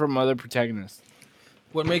different from other protagonists?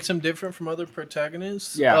 What makes him different from other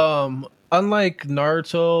protagonists? Yeah. Unlike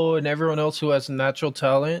Naruto and everyone else who has natural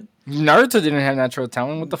talent, Naruto didn't have natural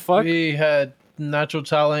talent. What the fuck? he had natural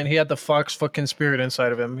talent. He had the fox fucking spirit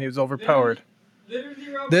inside of him. He was overpowered.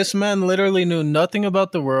 This man literally knew nothing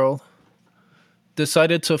about the world.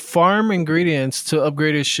 Decided to farm ingredients to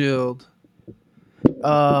upgrade his shield.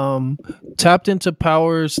 Tapped into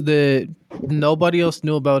powers that nobody else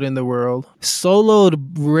knew about in the world. Soloed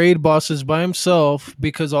raid bosses by himself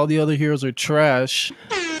because all the other heroes are trash.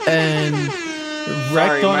 And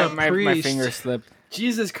wrecked Sorry, on my a priest. finger slipped.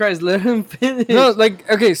 Jesus Christ, let him finish. No, like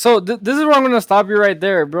okay, so this is where I'm gonna stop you right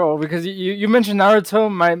there, bro, because you mentioned Naruto,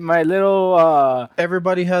 my little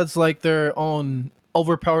Everybody has like their own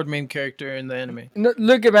overpowered main character in the anime.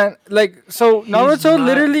 look at man, like so Naruto not-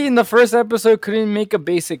 literally in the first episode couldn't make a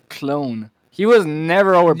basic clone. He was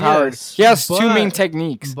never overpowered. Yes, he has two but- main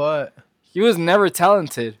techniques. But He was never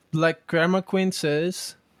talented. like Grandma Queen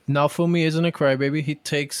says, Naofumi isn't a crybaby. He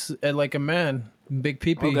takes it like a man. Big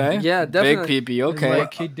peepee. Okay. Yeah, definitely. Big PP. Okay.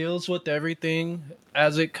 Like he deals with everything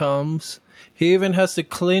as it comes. He even has to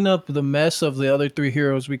clean up the mess of the other three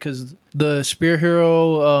heroes because the spear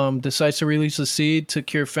hero decides to release a seed to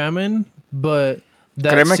cure famine, but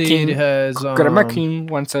that Kurama seed King- has Kurama King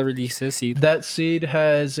wants to release his seed. that seed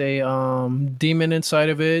has a demon inside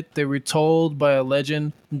of it. They were told by a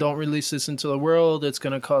legend, don't release this into the world. It's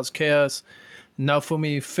gonna cause chaos.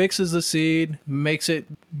 Naofumi fixes the seed, makes it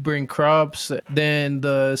bring crops. Then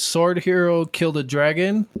the sword hero killed a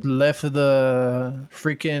dragon, left the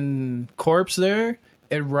freaking corpse there.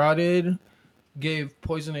 It rotted, gave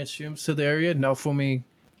poisonous fumes to the area. Naofumi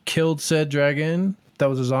killed said dragon. That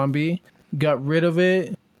was a zombie. Got rid of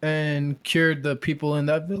it and cured the people in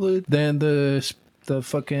that village. Then the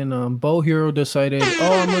fucking bow hero decided,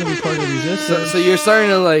 oh, I'm gonna be part of the resistance. So you're starting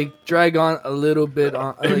to like drag on a little bit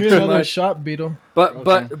on like, Give me too another much. shot, Beetle.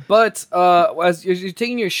 But as you're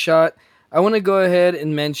taking your shot, I want to go ahead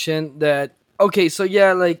and mention that. Okay, so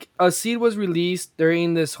yeah, like a seed was released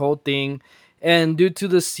during this whole thing, and due to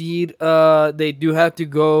the seed, they do have to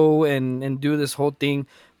go and do this whole thing.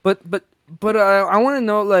 But I want to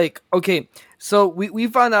know, like, okay, so we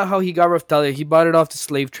found out how he got Raftalia. He bought it off the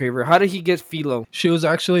slave trader. How did he get Philo? She was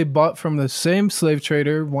actually bought from the same slave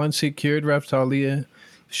trader once he cured Raftalia.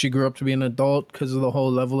 She grew up to be an adult because of the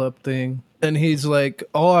whole level up thing. And he's like,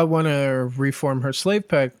 oh, I want to reform her slave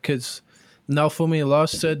pack because Naofumi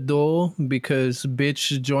lost said duel because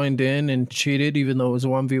bitch joined in and cheated even though it was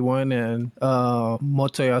 1v1 and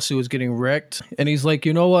Motoyasu was getting wrecked. And he's like,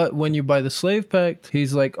 you know what? When you buy the slave pack,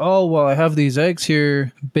 he's like, oh, well, I have these eggs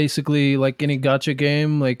here. Basically, like any gacha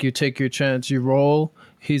game, like you take your chance, you roll.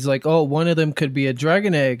 He's like, oh, one of them could be a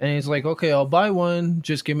dragon egg. And he's like, okay, I'll buy one.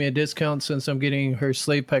 Just give me a discount since I'm getting her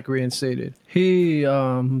slave pack reinstated.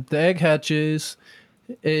 The egg hatches.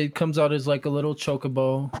 It comes out as like a little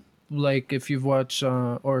chocobo. Like if you've watched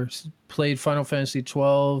or played Final Fantasy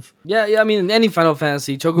 12. Yeah. I mean, in any Final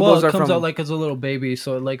Fantasy, chocobos Well, are it comes from. out like as a little baby.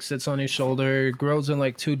 So it like sits on your shoulder, grows in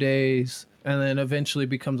like 2 days, and then eventually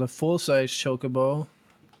becomes a full-size chocobo.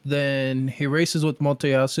 Then he races with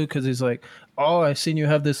Motoyasu because he's like, oh, I seen you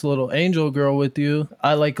have this little angel girl with you.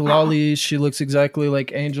 I like lollies. She looks exactly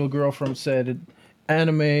like Angel Girl from said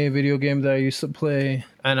anime video game that I used to play,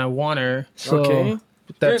 and I want her. So Okay.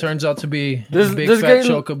 that turns out to be This- a big this fat guy-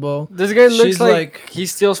 chocobo. This guy looks She's like he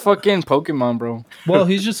steals fucking Pokemon, bro. Well,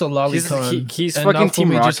 he's just a lolicon. he's and fucking Team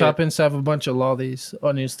Naofumi just Rocket. happens to have a bunch of lollies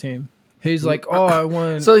on his team. He's like, oh, I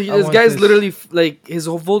want. So I this want guy's this." literally like his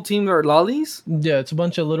whole full team are lollies. Yeah, it's a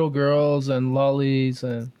bunch of little girls and lollies,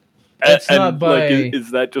 and And, It's not by- like,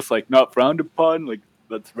 is that just like not frowned upon? Like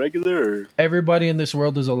that's regular? Or? everybody in this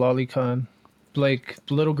world is a lolicon. Like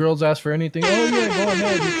little girls ask for anything. Oh yeah, go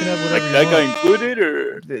ahead. You can have Like whatever that you guy want. included,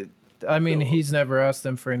 or I mean, he's never asked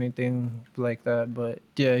them for anything like that, but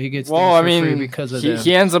yeah, he gets Well, I things for free mean, because of he, them.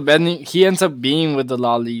 he ends up being with the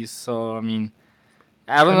lollies. So I mean,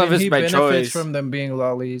 I don't know if it's he by benefits choice. from them being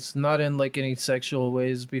lollies, not in like any sexual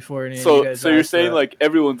ways. Before any of you so guys you're asked saying that. like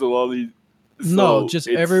everyone's a lolly? No, so just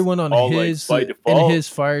it's everyone on all, like, his by in default? his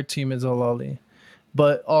fire team is a lolly,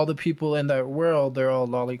 but all the people in that world they're all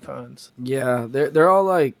lolicons. Yeah, they're all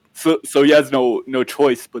like So he has no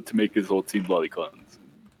choice but to make his whole team lolicons.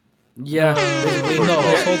 yeah. basically. No,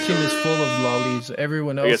 his whole team is full of lollies.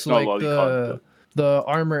 Everyone I else guess not like lolicon, the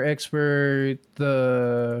armor expert,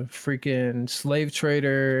 the freaking slave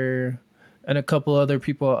trader, and a couple other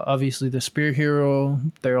people. Obviously, the spear hero.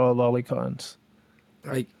 They're all lolicons.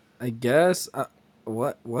 I guess.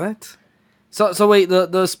 What? So wait.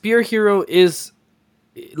 The spear hero is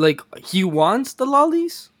like he wants the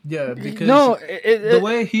lollies. Yeah, because No, the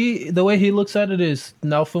way he looks at it is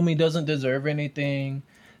Naofumi doesn't deserve anything.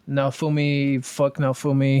 Fuck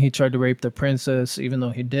Naofumi. He tried to rape the princess even though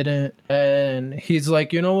he didn't. And he's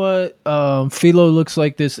like, you know what? Philo looks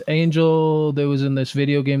like this angel that was in this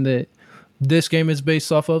video game that this game is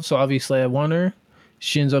based off of. So obviously I want her.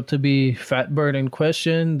 She ends up to be Fat Bird in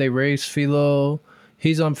question. They race Philo.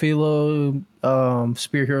 He's on Philo.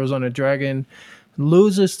 Spear Hero's on a dragon.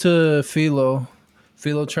 Loses to Philo.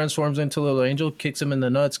 Philo transforms into a little angel, kicks him in the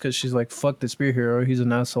nuts because she's like, fuck the spear hero, he's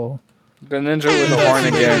an asshole. the ninja with the That's horn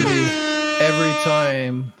again. literally every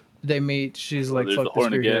time they meet, she's like, there's fuck the the horn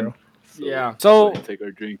spear again. hero. Yeah. So take our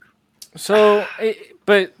drink.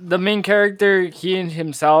 but the main character, he and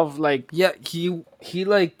himself, like, Yeah, he's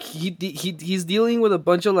dealing with a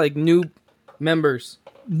bunch of like new members.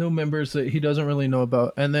 No members that he doesn't really know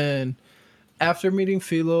about. And then after meeting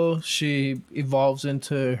Philo, she evolves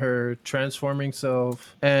into her transforming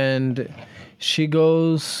self and she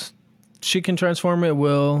can transform at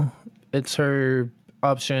will. It's her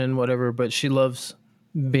option, whatever, but she loves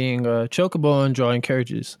being a chocobo and drawing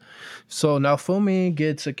carriages. So now Fumi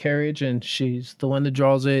gets a carriage and she's the one that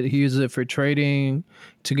draws it. He uses it for trading,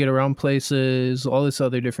 to get around places, all this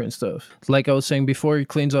other different stuff. Like I was saying before, he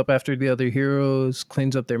cleans up after the other heroes,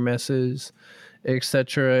 cleans up their messes,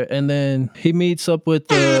 etc. And then he meets up with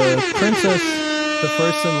the princess, the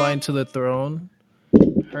first in line to the throne.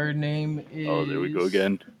 Her name is... Oh, there we go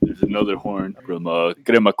again. There's another horn from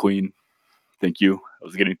Crema Queen. Thank you. I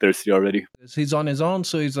was getting thirsty already. He's on his own,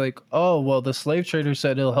 so he's like, oh, well, the slave trader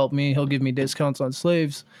said he'll help me. He'll give me discounts on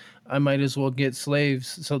slaves. I might as well get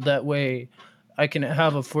slaves so that way I can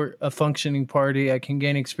have a functioning party. I can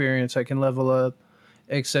gain experience. I can level up,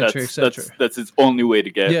 etc., etc. That's his only way to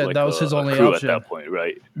get. Yeah, like, that was his only crew option. at that point,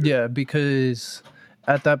 right? Yeah, because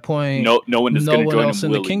at that point, No one is no going to one join else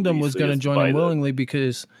him in the kingdom willingly, was so going he to has join buy him them. willingly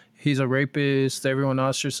because he's a rapist. Everyone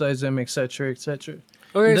ostracized him, etc., etc.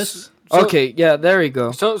 okay, This- Okay, yeah, there we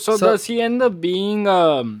go. So does he end up being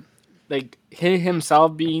like he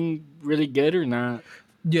himself being really good or not?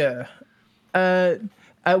 Yeah.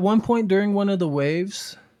 At one point during one of the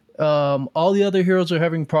waves, all the other heroes are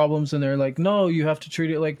having problems and they're like, no, you have to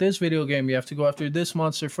treat it like this video game. You have to go after this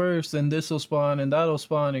monster first, then this will spawn and that'll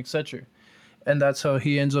spawn, etc. And that's how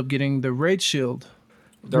he ends up getting the raid shield.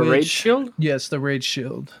 The raid shield? Yes, the raid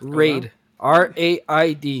shield. Raid.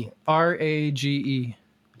 RAID. Rage.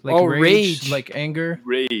 Like Oh, rage, rage. like anger.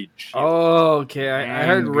 Rage. Oh, okay. I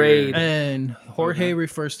heard Anger. raid. And Jorge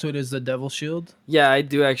refers to it as the devil shield Yeah, I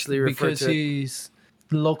do actually refer because to it. he's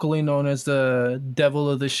locally known as the devil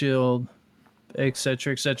of the shield,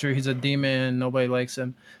 etc., etc. He's a demon. Nobody likes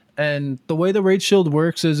him. And the way the rage shield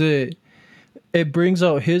works is it brings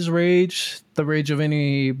out his rage, the rage of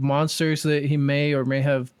any monsters that he may or may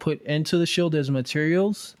have put into the shield as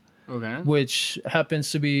materials, Okay. which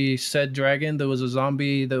happens to be said dragon that was a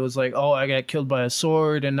zombie that was like, oh, I got killed by a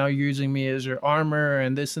sword and now you're using me as your armor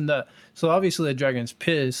and this and that. So obviously the dragon's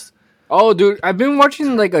pissed. Oh, dude, I've been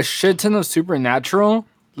watching like a shit ton of Supernatural,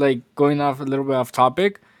 like going off a little bit off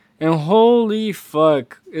topic, and holy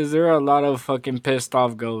fuck, is there a lot of fucking pissed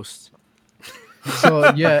off ghosts?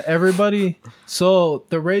 So yeah, everybody. So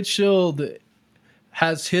the raid shield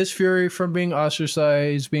has his fury from being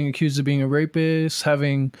ostracized, being accused of being a rapist,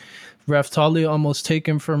 having Raftalia almost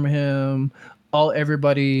taken from him,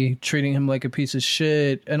 everybody treating him like a piece of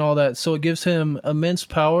shit and all that. So it gives him immense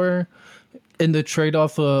power in the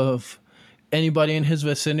trade-off of anybody in his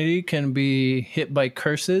vicinity can be hit by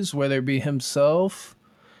curses, whether it be himself,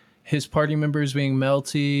 his party members being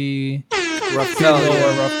Melty, Philo,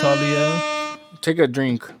 or Raftalia, Take a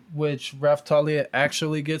drink. which Raftalia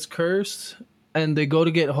actually gets cursed, and they go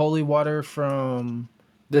to get holy water from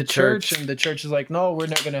The church, church. and the church is like, no, we're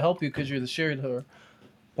not going to help you because you're the shield hero.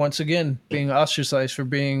 Once again, being ostracized for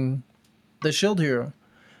being the shield hero.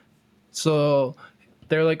 So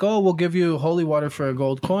they're like, oh, we'll give you holy water for a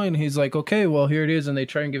gold coin. He's like, okay, well, here it is. And they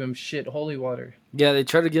try and give him shit holy water. Yeah, they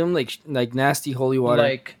try to give him like nasty holy water.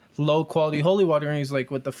 Like low quality holy water. And he's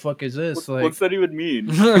like, what the fuck is this? Like, What's that even mean?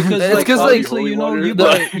 because It's like, 'cause, like, obviously, you know, holy you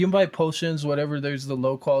water. buy potions, whatever. There's the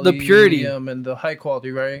low quality, The purity. medium, and the high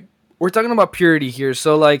quality, right? We're talking about purity here.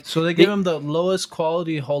 So like, So they give him the lowest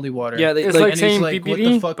quality holy water. yeah, they It's like, like and saying he's like, what the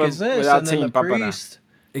PPD, fuck but is this? without And then saying the papara. priest,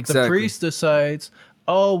 exactly. the priest decides,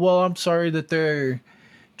 oh, well, I'm sorry that they're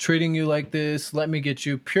treating you like this. Let me get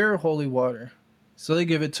you pure holy water. So they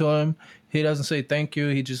give it to him. He doesn't say thank you.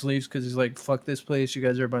 He just leaves because he's like, "Fuck this place. You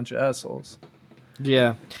guys are a bunch of assholes."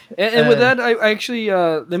 Yeah, and with that, I actually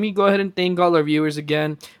let me go ahead and thank all our viewers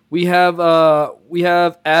again. We have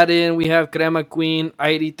Adin, we have Crema Queen,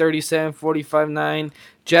 ID 37 45 9,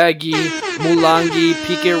 Jaggy, Mulangi,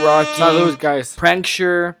 PK Salud, Rocky, guys.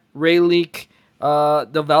 Prankster, Rayleek,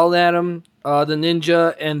 the Valdadam, the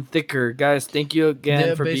Ninja, and Thicker. Guys, thank you again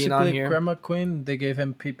Yeah, for being on basically, here. Grandma Queen, they gave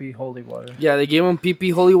him PP holy water. Yeah, they gave him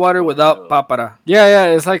PP holy water without papara. Yeah,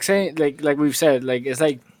 it's like saying like we've said, like it's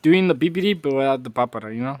like doing the BBD but without the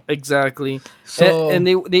papara, you know? Exactly. So And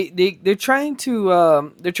they're trying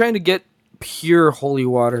to get pure holy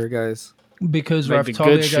water, guys. because Like the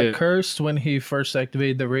good Raftalia shit. got cursed when he first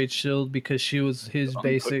activated the Rage Shield because she was his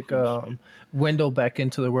basic window back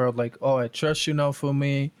into the world. Like, oh, I trust you now,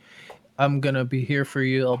 Fumi. I'm gonna be here for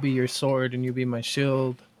you. I'll be your sword and you be my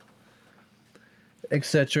shield,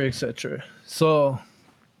 etc., etc. So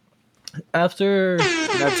after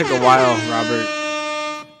That took a while, Robert.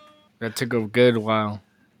 That took a good while.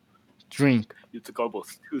 Drink. You took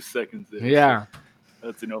almost 2 seconds there. Yeah.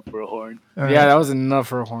 That's enough for a horn. Yeah, that was enough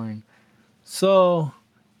for a horn. So,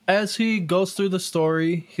 as he goes through the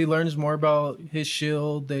story, he learns more about his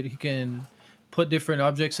shield, that he can put different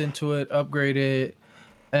objects into it, upgrade it,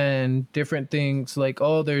 and different things like,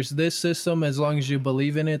 oh, there's this system. As long as you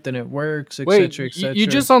believe in it, then it works, Wait, etc., etc. you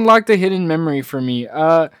just unlocked a hidden memory for me.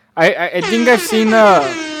 I think I've seen I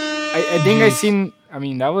think I've Jeez. seen. I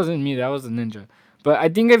mean, that wasn't me. That was a ninja. But I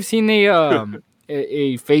think I've seen a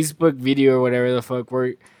Facebook video or whatever the fuck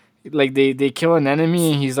where like they kill an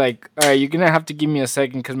enemy and he's like, all right, you're gonna have to give me a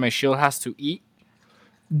second because my shield has to eat.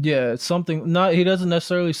 Yeah, it's something. Not he doesn't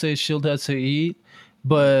necessarily say shield has to eat,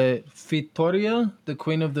 but Victoria, the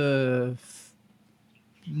queen of the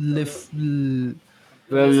Philolios,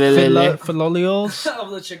 Of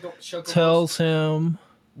the chocobos. tells him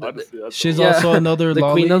Honestly, that's she's all. also another the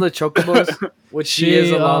lolly. queen of the chocobos, which she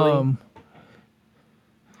is a lolly.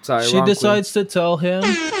 Sorry, she wrong queen. decides to tell him,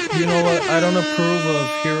 you know what? I don't approve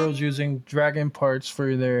of heroes using dragon parts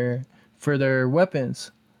for their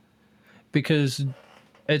weapons because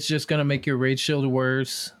it's just gonna make your rage shield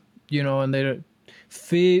worse. You know, and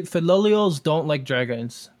Philolios don't like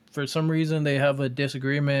dragons. For some reason, they have a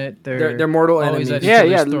disagreement. They're mortal always enemies. at each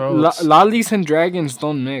Yeah, other's throats. lollies and dragons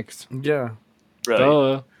don't mix. Yeah. Right.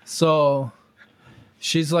 Duh. So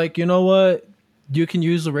she's like, you know what? You can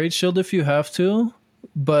use the rage shield if you have to,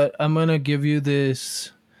 but I'm gonna give you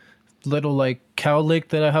this little like cowlick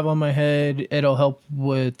that I have on my head. It'll help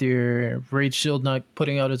with your rage shield not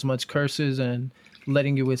putting out as much curses and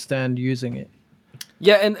letting you withstand using it.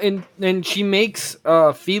 Yeah, and she makes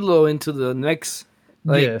Philo into the next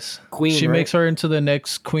Yes, queen. she right? makes her into the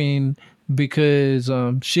next queen because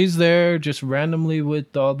she's there just randomly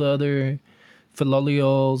with all the other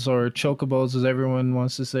Philolios or chocobos, as everyone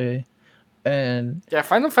wants to say, and Yeah,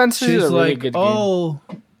 Final Fantasy is she's a really like, good game. "Oh,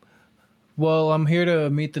 well, I'm here to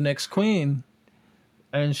meet the next queen."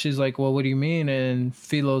 And she's like, "Well, what do you mean?" And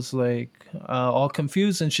Philo's like, all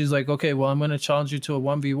confused, and she's like, "Okay, well, I'm gonna challenge you to a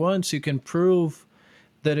 1v1 so you can prove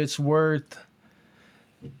that it's worth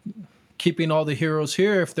keeping all the heroes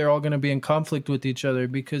here if they're all gonna be in conflict with each other,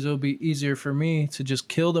 because it'll be easier for me to just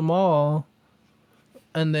kill them all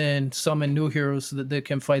and then summon new heroes so that they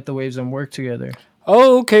can fight the waves and work together."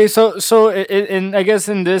 Oh, okay. So in I guess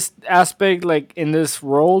in this aspect, like in this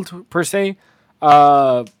world per se,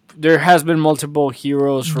 there has been multiple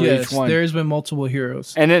heroes for Yes, each one. there's been multiple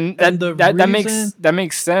heroes. And then And the reason- that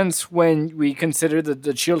makes sense when we consider that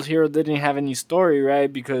the shield hero didn't have any story,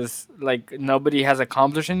 right? Because like nobody has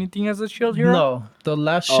accomplished anything as a shield hero. No, the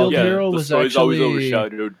last Oh, shield Yeah, hero the was story's actually always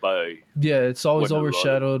overshadowed by. Yeah, it's always What a lot.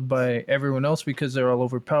 overshadowed by everyone else because they're all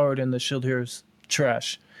overpowered and the shield hero's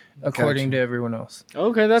trash, according to everyone else.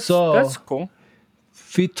 Okay, that's cool.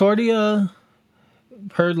 Vittoria,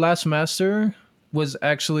 her last master, was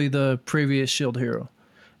actually the previous shield hero.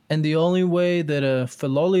 And the only way that a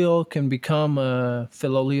Philolio can become a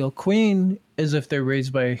Philolio queen is if they're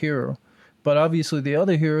raised by a hero. But obviously the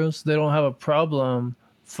other heroes, they don't have a problem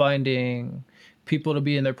finding people to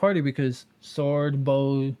be in their party because sword,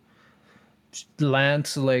 bow,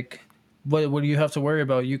 lance, like what do you have to worry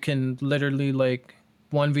about? You can literally like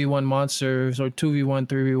 1v1 monsters or 2v1,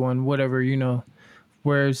 3v1, whatever, you know.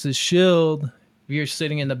 Whereas the shield, you're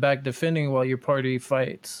sitting in the back defending while your party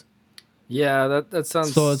fights. Yeah, that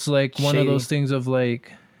sounds. So it's like one of shady. those things of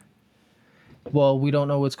like, well, we don't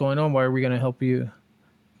know what's going on. Why are we gonna help you?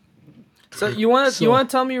 So you want to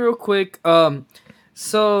tell me real quick?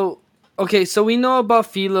 So we know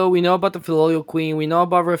about Philo, we know about the Philolio Queen, we know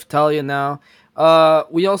about Riftalia now.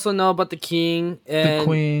 We also know about the king the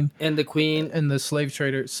queen, and the queen. and the slave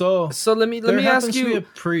trader. So So let there me ask happens to be a you.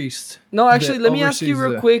 priest. No, actually, that let me ask you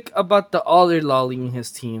oversees real quick about the other lolly in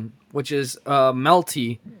his team, which is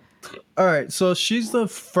Melty. All right, so she's the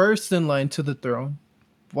first in line to the throne.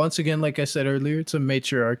 Once again, like I said earlier, it's a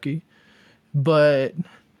matriarchy. But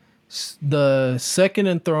the second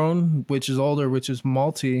in throne, which is older, which is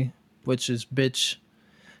Malty, which is bitch.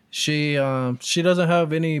 She doesn't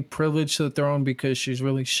have any privilege to the throne because she's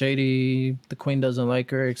really shady. The queen doesn't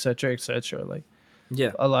like her, etc., etc. Like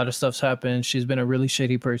Yeah. a lot of stuff's happened. She's been a really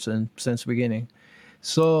shady person since the beginning.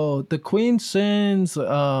 So the queen sends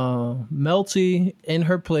Melty in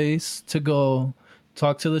her place to go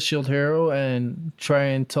talk to the shield hero and try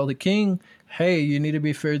and tell the king, hey, you need to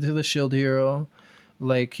be fair to the shield hero.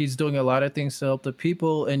 Like he's doing a lot of things to help the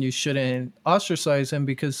people, and you shouldn't ostracize him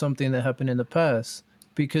because something that happened in the past.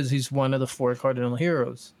 Because he's one of the four cardinal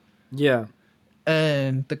heroes. Yeah.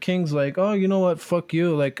 And the king's like, oh, you know what? Fuck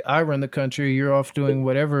you. Like, I run the country. You're off doing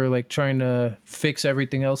whatever, like trying to fix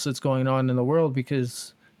everything else that's going on in the world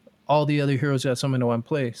because all the other heroes got some into one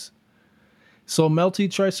place. So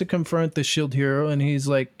Melty tries to confront the shield hero, and he's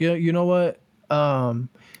like, yeah, you know what?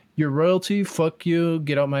 Your royalty, fuck you.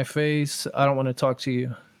 Get out my face. I don't want to talk to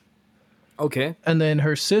you. Okay. And then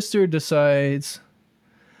her sister decides,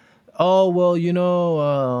 oh,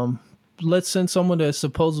 well, let's send someone to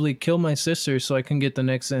supposedly kill my sister so I can get the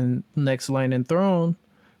next line in throne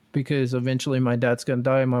because eventually my dad's gonna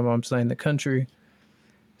die and my mom's not in the country.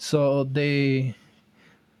 So the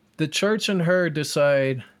church and her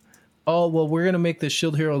decide, oh well, we're gonna make the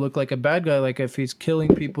shield hero look like a bad guy, like if he's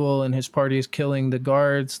killing people and his party is killing the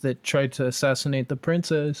guards that tried to assassinate the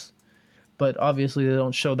princess. But obviously they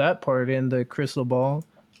don't show that part in the crystal ball.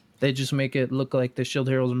 They just make it look like the shield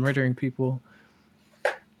hero's murdering people.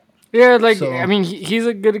 Yeah, like So- I mean, he's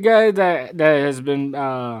a good guy that has been,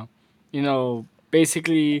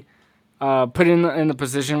 basically, put in a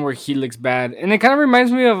position where he looks bad, and it kind of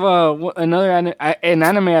reminds me of another an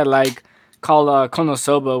anime I like called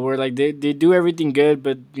Konosuba, where like they do everything good,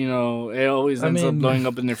 but it always ends up blowing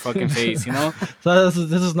up in their fucking face, So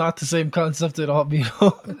this is not the same concept at all,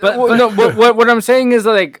 Beto. What I'm saying is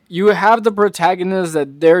that, like, you have the protagonists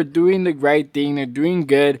that they're doing the right thing, they're doing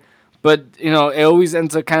good, but it always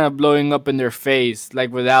ends up kind of blowing up in their face,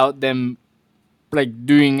 like without them like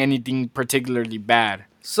doing anything particularly bad.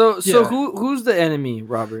 So Yeah. who's the enemy,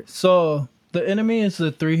 Robert? So the enemy is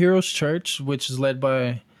the Three Heroes Church, which is led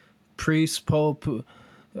by priest, pope,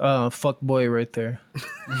 fuckboy right there.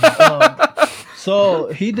 So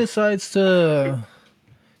he decides to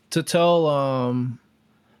tell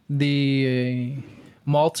the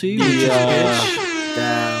Malty, which is bitch.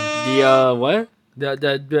 Damn. What?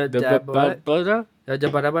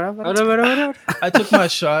 I took my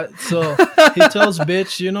shot. So he tells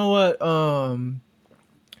bitch, you know what?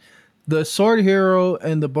 The sword hero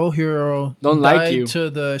and the bow hero Don't like died you. to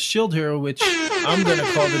the shield hero, which I'm gonna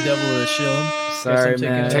call the devil of the shield. Sorry, Guess I'm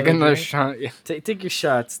man. Take another shot. Yeah. Take your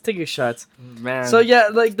shots. Take your shots. Man. So yeah,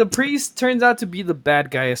 like the priest turns out to be the bad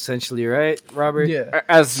guy essentially, right, Robert? Yeah.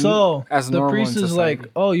 as So as the normal priest in is society.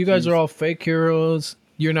 like, "Oh, you guys are all fake heroes.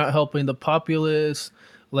 You're not helping the populace."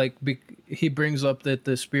 Like he brings up that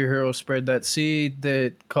the spear hero spread that seed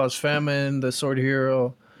that caused famine. The sword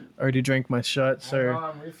hero already drank my shot, sir.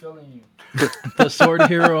 I'm refilling you. The sword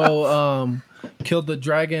hero killed the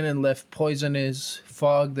dragon and left poisonous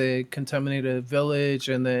fog that contaminated a village,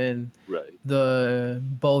 and then Right. the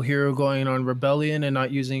bow hero going on rebellion and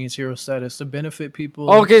not using his hero status to benefit people.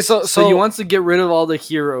 Okay, so So he wants to get rid of all the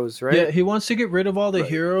heroes, right? Yeah, he wants to get rid of all the Right.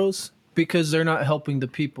 heroes because they're not helping the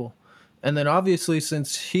people. And then obviously,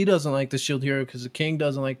 since he doesn't like the shield hero because the king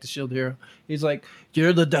doesn't like the shield hero, he's like,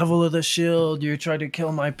 "You're the devil of the shield. You tried to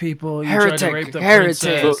kill my people. You tried to Heretic, rape the heretic."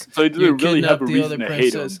 princess. So he You doesn't really have kidnapped a the reason other to hate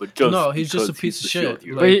him, princess." but just No, he's just a because piece he's of the shield shit.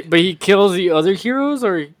 hero. Like- but he kills the other heroes,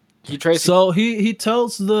 or he tries to. So he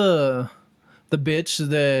tells the bitch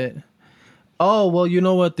that, oh well, you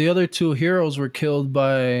know what? The other two heroes were killed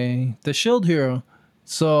by the shield hero.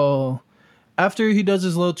 So after he does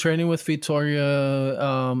his little training with Vittoria,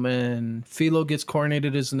 and Philo gets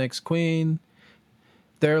coronated as the next queen,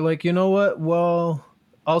 they're like, you know what? Well,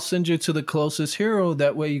 I'll send you to the closest hero.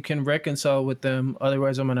 That way you can reconcile with them.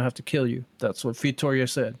 Otherwise, I'm gonna have to kill you. That's what Vittoria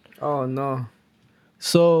said. Oh no.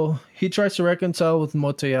 So he tries to reconcile with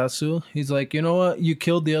Motoyasu. He's like, you know what? You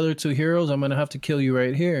killed the other two heroes. I'm gonna have to kill you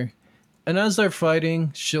right here. And as they're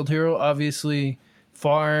fighting, Shield Hero obviously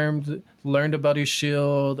farmed, learned about his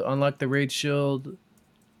shield, unlocked the raid shield.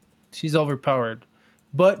 He's overpowered.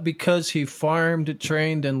 But because he farmed,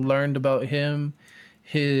 trained, and learned about him,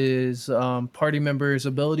 his party members'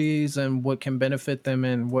 abilities and what can benefit them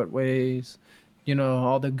in what ways. You know,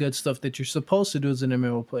 all the good stuff that you're supposed to do as an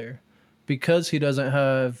MMO player, because he doesn't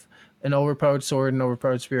have an overpowered sword, an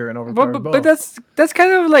overpowered spear, an overpowered bow. But that's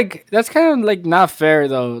kind of like not fair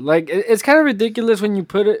though. Like it's kind of ridiculous when you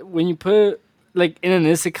put like in an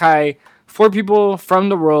isekai 4 people from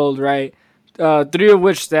the world, right? 3 of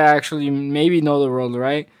which that actually maybe know the world,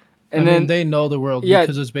 right? And then they know the world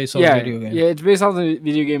because it's based on a video game. Yeah, it's based on the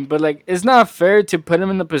video game. But like, it's not fair to put them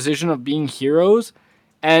in the position of being heroes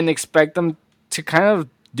and expect them to kind of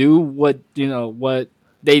do what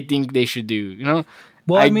they think they should do. You know?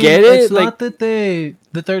 Well, I mean, get it. It's like, not that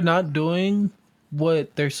they're not doing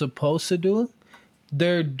what they're supposed to do.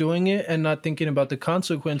 They're doing it and not thinking about the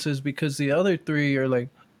consequences, because the other 3 are like,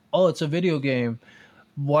 oh, it's a video game.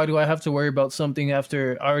 Why do I have to worry about something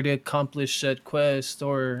after I already accomplished said quest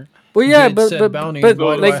or bounty? But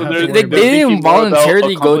like, they didn't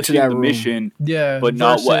voluntarily go to that room. Mission, yeah, but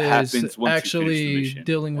not what happens once actually you finish the mission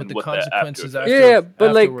dealing with the consequences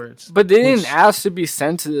afterwards. But they didn't ask to be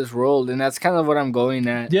sent to this world, and that's kind of what I'm going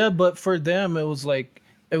at. Yeah, but for them, it was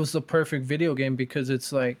the perfect video game, because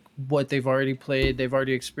it's like what they've already played, they've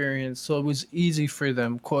already experienced, so it was easy for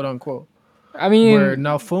them, quote unquote. I mean, where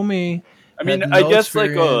Naofumi, I guess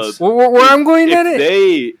experience. Where I'm going at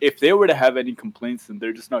it. If they were to have any complaints, then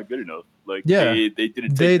they're just not good enough. Like they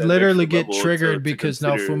didn't. They literally get triggered because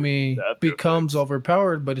Naofumi becomes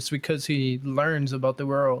overpowered, but it's because he learns about the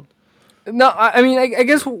world. No, I mean, I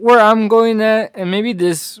guess where I'm going at, and maybe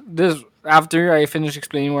this after I finish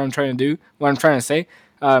explaining what I'm trying to do, what I'm trying to say,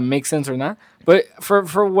 makes sense or not. But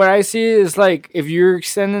for what I see is like, if you're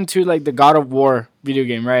extending to like the God of War video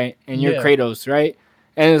game, right, and you're Kratos, right,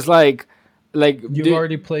 and it's like you've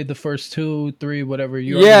already played the first 2, 3, whatever.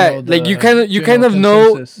 You kind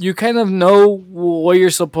of know what you're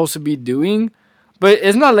supposed to be doing, but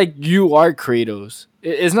it's not like you are Kratos.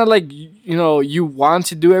 It's not like you want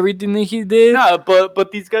to do everything that he did. Nah,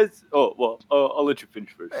 but these guys. Oh well, I'll let you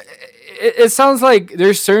finish first. It sounds like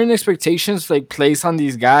there's certain expectations like placed on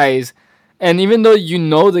these guys, and even though you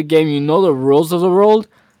know the game, you know the rules of the world.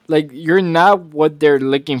 Like, you're not what they're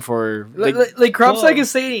looking for. Like Cropsec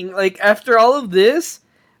is saying, like, after all of this,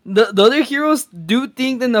 the other heroes do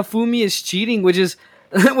think that Naofumi is cheating, which is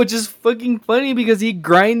fucking funny, because he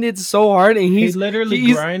grinded so hard and he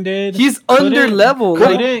literally grinded. He's under level.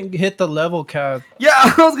 Couldn't hit the level cap. Yeah,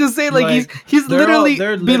 I was gonna say, like he's literally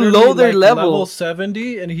below their level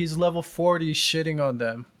 70, and he's level 40 shitting on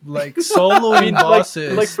them. Like, soloing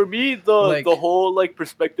bosses. Like for me, the whole like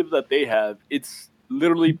perspective that they have, it's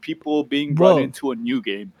literally people being brought into a new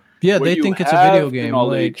game. Yeah, they think it's a video game.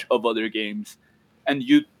 Knowledge of other games, and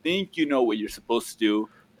you think you know what you're supposed to do.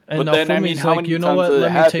 And but then, I mean, how many times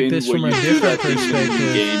let me take this from a different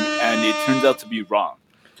perspective. Game, and it turns out to be wrong.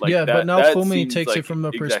 Like but Naofumi takes it from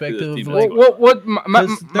the perspective of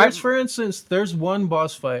like, for instance, there's one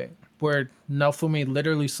boss fight where Naofumi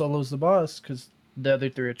literally solos the boss because the other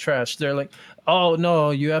 3 are trash. They're like, oh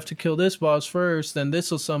no, you have to kill this boss first, then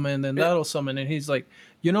this will summon, then that'll summon, and he's like,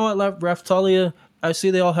 you know what, Raftalia, I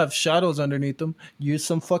see they all have shadows underneath them. Use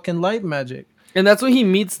some fucking light magic. And that's when he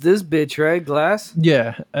meets this bitch, right? Glass?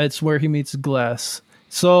 Yeah, it's where he meets Glass.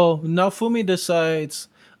 So Naofumi decides,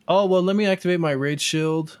 oh, well, let me activate my Raid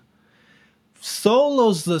Shield.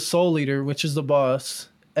 Solos the Soul Eater, which is the boss.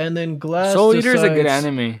 And then Glass Soul Eater is a good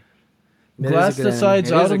anime. Glass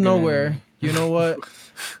decides out of nowhere, you know what?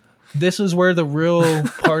 This is where the real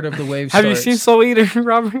part of the wave starts. Have you seen Soul Eater,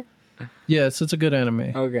 Robert? Yes, it's a good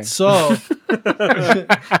anime. Okay. So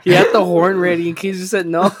he had the horn ready in case you said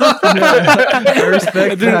no. I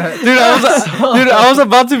respect that. Dude, I was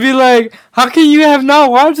about to be like, how can you have not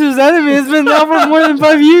watched this anime? It's been out for more than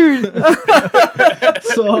 5 years.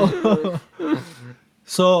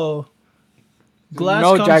 So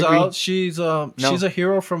Glass comes out. She's a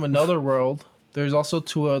hero from another world. There's also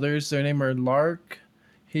 2 others. Their name are Lark.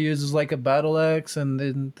 He uses like a battle axe, and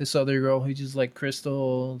then this other girl, he uses like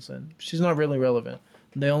crystals, and she's not really relevant.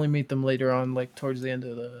 They only meet them later on, like towards the end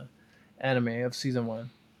of the anime of season 1.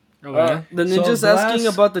 The ninja's asking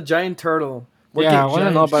about the giant turtle. I want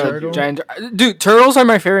to know about a giant. Dude, turtles are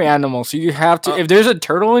my favorite animal, so you have to. If there's a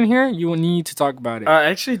turtle in here, you will need to talk about it. I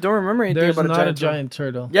actually don't remember anything about a giant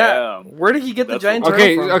turtle. Yeah, where did he get the giant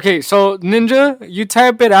turtle from? Okay, so Ninja, you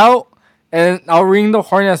type it out. And I'll ring the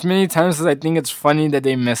horn as many times as I think it's funny that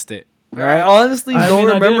they missed it. All right? I honestly don't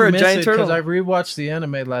remember a giant turtle. Because I rewatched the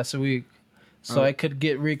anime last week, so I could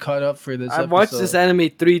get caught up for this. I watched this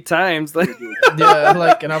anime 3 times. And I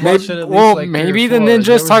watched it at least maybe the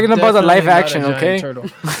ninja's talking about the live action. Okay.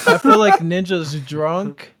 I feel like Ninja's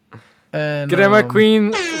drunk. And Grandma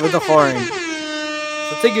Queen with the horn.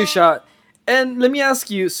 So take your shot. And let me ask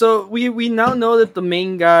you. So we now know that the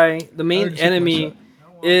main guy, the I main already took my enemy,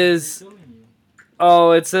 shot. is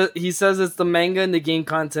he says it's the manga and the game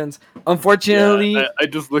contents. Unfortunately, Yeah, I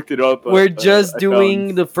just looked it up. we're just I doing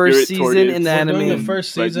found the first Spirit season in Tortoise the We're anime. doing the and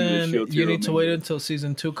first Rising of the season. Shield You Hero need to wait manga. until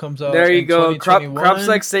season 2 comes out. There you in go. 2021. Crop's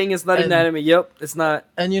like saying it's not an and- anime. Yep, it's not.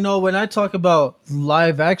 And you know, when I talk about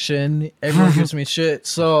live action, everyone gives me shit.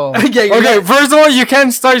 So Yeah, you're Okay, not- first of all, you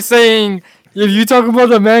can't start saying if you talk about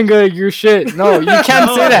the manga, you're shit. No, you can't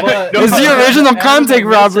No, say that. but- It's the original anime- content,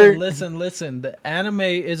 Robert. Listen. The anime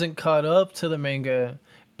isn't caught up to the manga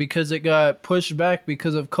because it got pushed back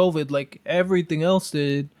because of COVID, like everything else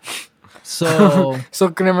did. So, So,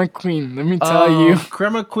 Crema Queen, let me tell you.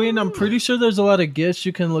 Crema Queen, I'm pretty sure there's a lot of gifts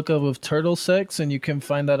you can look up of turtle sex, and you can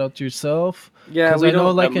find that out yourself. yeah, Because we I know,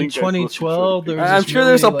 don't. like That in link I posted 2012, there was I'm this sure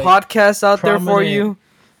there's a really, like, podcast out there for prominent- you.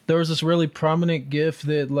 There was this really prominent gif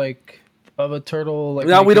that, like, of a turtle. Like,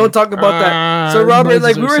 No, we making, don't talk about that. So, Robert, noises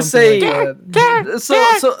like we or were something saying, that.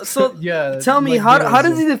 so Yeah. tell me, like, how videos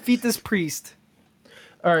does of- he defeat this priest?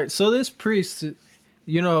 All right, so this priest,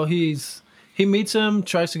 you know, he meets him,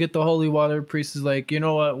 tries to get the holy water. Priest is like, you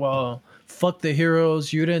know what? Well, fuck the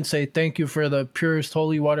heroes. You didn't say thank you for the purest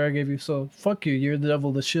holy water I gave you, so fuck you. You're the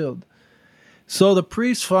devil, the shield. So the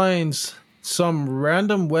priest finds some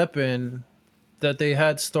random weapon that they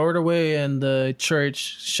had stored away in the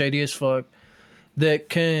church, shady as fuck, that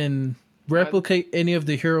can replicate any of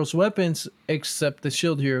the heroes' weapons except the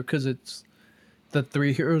shield hero, because it's the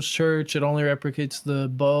three heroes church. It only replicates the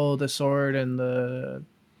bow, the sword, and the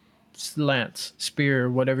lance, spear,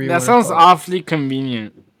 whatever you That want sounds to call it. awfully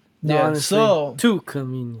convenient. Yeah, Honestly, so too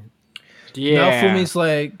convenient. Yeah. now Fumi's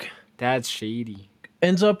like That's shady.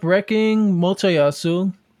 ends up wrecking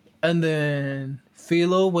Motoyasu, and then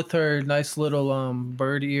Philo with her nice little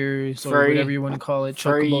bird ears or Furry- whatever you want to call it,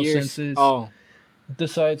 Furry chocobo ears. senses. Oh.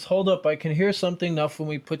 Decides, hold up, I can hear something. Now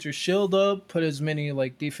Fumi, put your shield up, put as many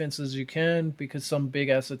like defenses as you can because some big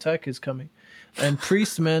ass attack is coming. And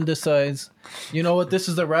Priestman decides, you know what, this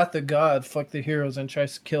is the wrath of God, fuck the heroes, and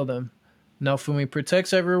tries to kill them. Now Fumi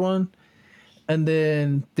protects everyone, and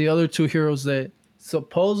then the other two heroes that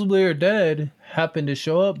supposedly are dead happen to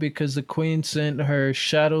show up because the queen sent her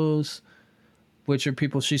shadows, which are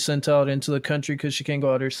people she sent out into the country because she can't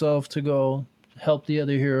go out herself, to go help the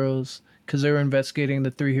other heroes because they were investigating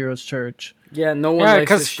the three heroes church. Yeah, no one Yeah, likes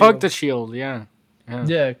because this fuck shield. the shield. Yeah.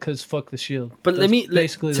 Yeah, because fuck the shield. But That's let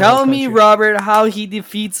basically the tell whole me, country. Robert, how he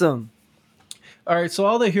defeats him. All right, so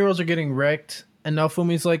all the heroes are getting wrecked, and now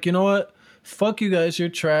Fumi's like, you know what? Fuck you guys, you're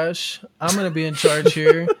trash. I'm gonna be in charge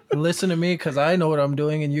here. Listen to me, cause I know what I'm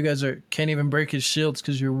doing, and you guys can't even break his shields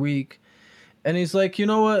cause you're weak. And he's like, you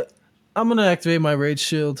know what? I'm gonna activate my rage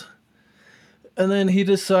shield. And then he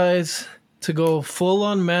decides to go full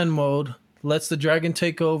on man mode, lets the dragon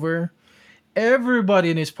take over. Everybody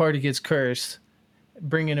in his party gets cursed,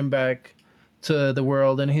 bringing him back to the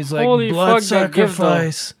world, and he's like, Holy blood fuck, that gift, though.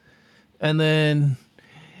 sacrifice. And then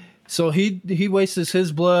so he wastes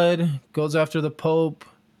his blood, goes after the Pope,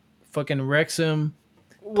 fucking wrecks him.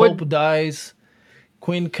 What? Pope dies.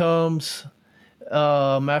 Queen comes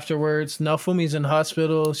afterwards. Now Fumi's in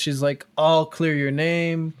hospital. She's like, I'll clear your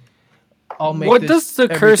name. I'll make What this does the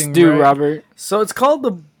curse everything do, right." Robert? So it's called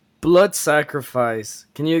the blood sacrifice.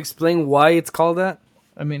 Can you explain why it's called that?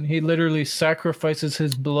 I mean, he literally sacrifices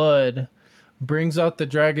his blood, brings out the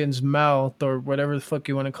dragon's mouth or whatever the fuck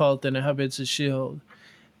you want to call it, then it habits his shield.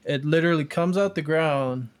 It literally comes out the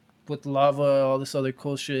ground with lava, all this other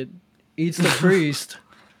cool shit, eats the priest,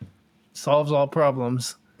 solves all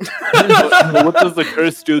problems. What does the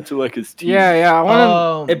curse do to like his teeth? Yeah, I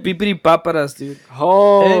want It pipiri paparas, dude. to.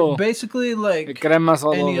 Oh. It basically, like Cremas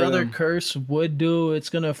all any over other them. curse would do, it's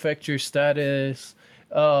going to affect your status,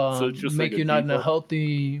 it's just make like a you not in a debuff?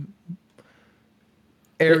 healthy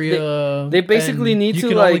area. they basically and need you to,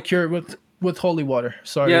 can only like- cure it with holy water.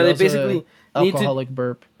 Sorry, Yeah, that they was a basically need to alcoholic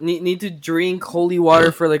burp. need to drink holy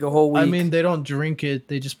water for like a whole week. I mean, they don't drink it;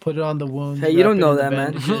 they just put it on the wound. hey, you wrap don't it know in the that,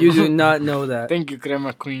 man. bandages. You do not know that. Thank you,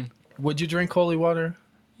 Crema Queen. Would you drink holy water?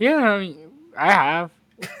 Yeah, I mean, I have.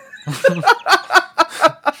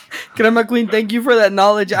 Crema Queen, thank you for that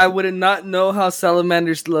knowledge. I would not know how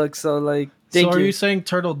salamanders look, so like, thank so, are you. you saying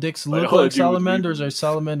turtle dicks Why look don't like you would salamanders, be- or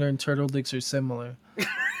salamander and turtle dicks are similar?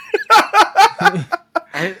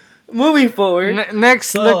 Moving forward.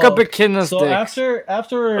 Next, So- look up Echidna's So dick.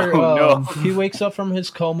 after Oh, no. he wakes up from his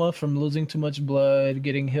coma from losing too much blood,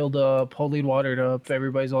 getting healed up, holy watered up.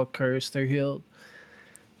 Everybody's all cursed. They're healed.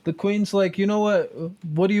 The queen's like, you know what?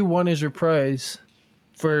 What do you want as your prize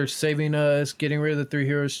for saving us, getting rid of the Three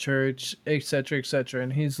Heroes Church, etc., etc.?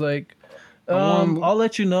 And he's like, want- I'll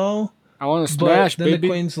let you know. I want to But smash, then baby. the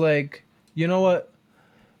queen's like, you know what?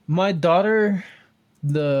 My daughter,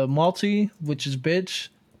 the Malty, which is bitch,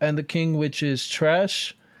 and the king, which is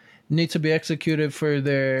trash, need to be executed for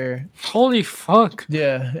their Holy fuck.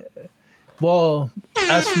 yeah. Well,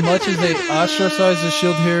 as much as they ostracized the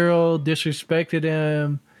shield hero, disrespected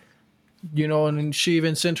him, and then she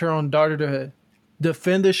even sent her own daughter to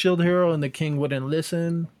defend the shield hero, and the king wouldn't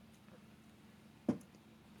listen.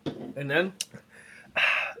 And then,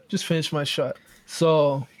 Just finish my shot.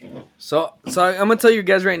 So I'm gonna tell you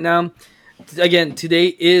guys right now. Again, today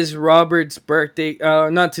is Robert's birthday.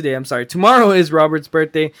 Not today. I'm sorry. Tomorrow is Robert's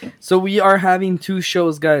birthday. So we are having two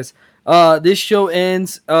shows, guys. This show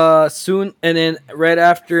ends soon, and then right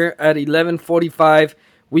after at 11:45,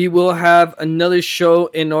 we will have another show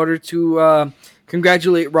in order to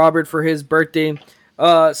congratulate Robert for his birthday.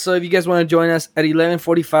 So if you guys want to join us at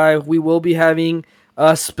 11:45, we will be having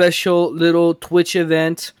a special little Twitch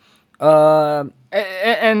event.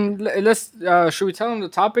 And let's should we tell him the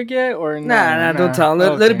topic yet or no? Nah, don't tell him.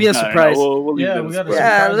 Let it be a surprise. We'll leave Yeah, that we as gotta well.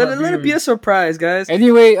 Yeah, surprise our let it be a viewers. surprise, guys.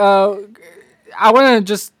 Anyway, I want to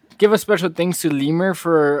just give a special thanks to Lemur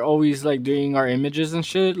for always like doing our images and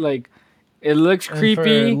shit. Like, it looks and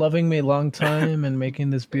creepy. for loving me long time and making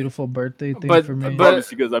this beautiful birthday thing But- for me. I but-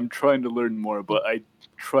 promise you guys, I'm trying to learn more, but I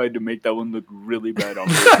tried to make that one look really bad on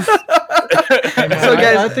purpose. Hey, man, So,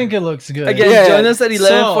 guys, I think it looks good. Again, Yeah. join us at So-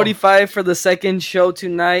 11:45 for the second show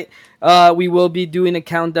tonight. We will be doing a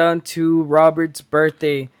countdown to Robert's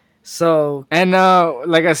birthday. So And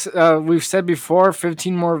like we've said before,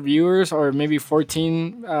 15 more viewers or maybe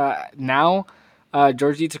 14 now.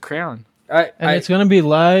 George eats a crayon. I, and I it's gonna be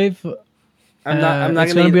live. I'm not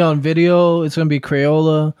It's gonna be on video. It's gonna be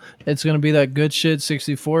Crayola. It's gonna be that good shit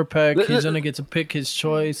 64 pack. Let- He's let- gonna get to pick his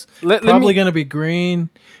choice. Let Probably me gonna be green.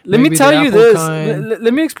 let me maybe tell the you apple this. kind.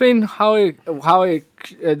 Let me explain how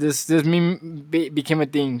this meme became a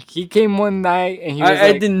thing. He came one night and he was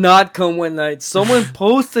I like, did not come one night. Someone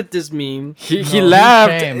posted this meme. he No, he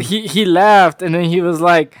laughed. came. He laughed and then he was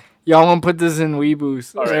like, "Y'all want to put this in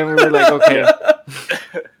Weeboos?" All right. And we were like, "Okay."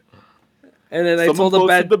 And then I Someone told a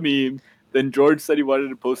posted bad. the meme. Then George said he wanted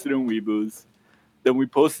to post it in Weeboos. Then we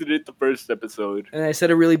posted it the first episode. And I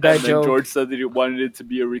said a really bad And then joke. George said that he wanted it to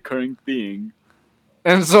be a recurring thing.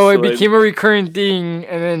 And so it So became a recurring thing,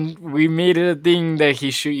 and then we made it a thing that he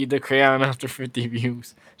should eat the crayon after 50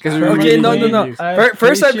 views. Because we Okay, really no. need views.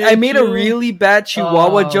 First, I appreciate made a you. really bad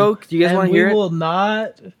Chihuahua joke. Do you guys and want to we hear it? will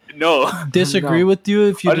not No. disagree No. with you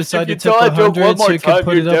if you Honestly, decide if to you tip tell that joke one 100 so more you can time,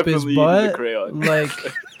 put it you're up his definitely eating the butt. crayon. Like,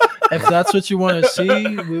 if that's what you want to see,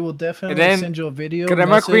 we will definitely And then, send you a video Crema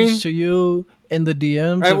message Queen? to you in the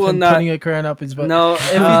DMs I of will him not. putting a crayon up his butt. No,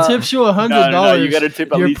 If he tips you $100, No, you gotta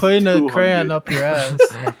tip at you're least putting a 200. crayon up your ass.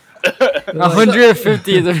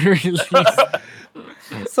 150 at the release.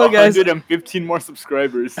 So guys, 115 more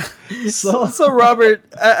subscribers. So Robert,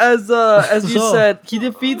 as you So- said, he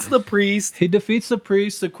defeats the priest. he defeats the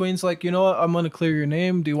priest. The queen's like, you know what? I'm gonna clear your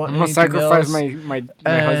name. Do you want I'm gonna anything sacrifice else? my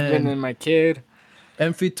husband And- and my kid.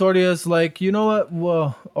 And Vitoria's like, you know what?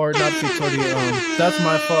 Well, or not Vitoria. That's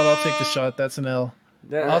my fault. I'll take the shot. That's an L.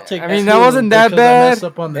 I'll take. I mean, two that wasn't that because I bad. messed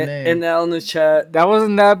up on the name. And Al in the chat. That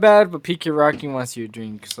wasn't that bad, but Peaky Rocking wants you to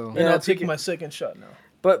drink, so. and Yeah, I'll take take it. my second shot now.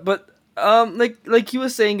 But like he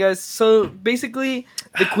was saying, guys. So basically,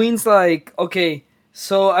 the queen's like, okay,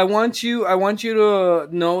 so I want you to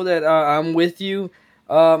know that I'm with you.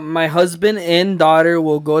 My husband and daughter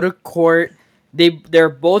will go to court. They're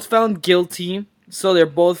both found guilty, so they're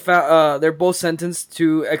both sentenced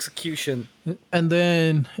to execution. And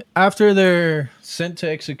then after they're sent to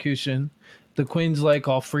execution, the queen's like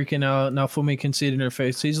all freaking out. Now Fumi can see it in her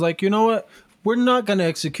face. He's like, you know what? We're not gonna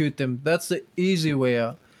execute them. That's the easy way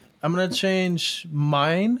out. I'm gonna change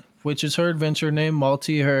mine, which is her adventure name,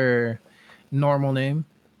 Malty, her normal name.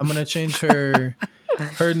 I'm gonna change her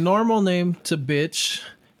normal name to bitch,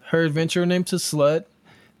 her adventure name to slut.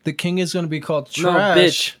 The king is gonna be called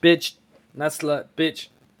Trash. No, bitch, not slut, bitch.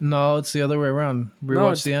 No, it's the other way around. No,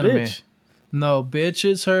 Rewatch it's the anime. bitch. No, bitch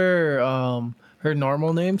is her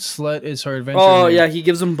normal name. Slut is her adventure Oh name. yeah, he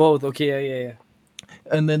gives them both. Okay, yeah.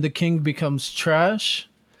 And then the king becomes Trash.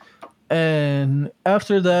 And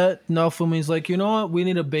after that, Naofumi's like, you know what? We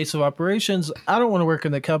need a base of operations. I don't want to work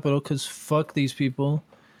in the capital because fuck these people.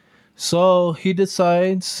 So he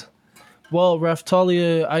decides, well,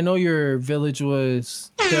 Raftalia, I know your village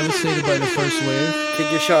was devastated by the first wave.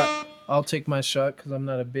 Take your shot. I'll take my shot because I'm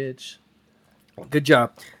not a bitch. Good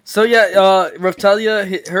job. So yeah,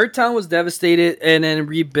 Raftalia, her town was devastated and then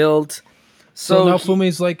rebuilt. So now he-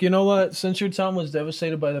 Fumi's like, you know what? Since your town was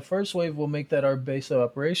devastated by the first wave, we'll make that our base of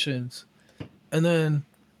operations. And then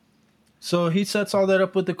So he sets all that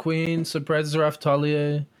up with the queen, surprises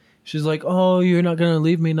Raftalia. She's like, "Oh, you're not gonna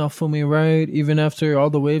leave me, Nafumi, right? Even after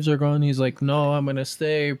all the waves are gone." He's like, "No, I'm gonna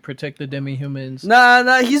stay, protect the demi-humans."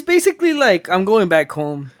 Nah. He's basically like, I'm going back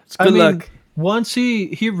home. It's I good mean, luck. once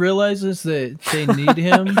he realizes that they need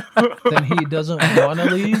him, then he doesn't want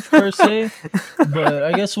to leave per se. But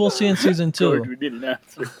I guess we'll see in season George, 2. we need an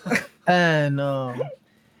answer. And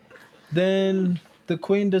then the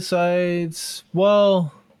queen decides,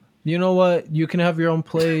 well, you know what? You can have your own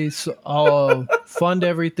place. I'll fund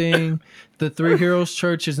everything. The Three Heroes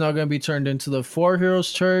Church is now going to be turned into the Four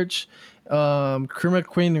Heroes Church. Crew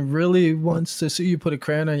McQueen really wants to see you put a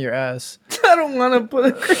crayon on your ass. I don't want to put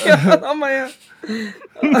a crayon on my ass.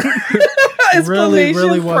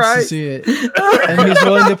 Really wants to price. see it, and he's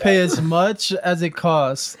willing to pay as much as it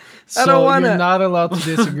costs. So I don't wanna. you're not allowed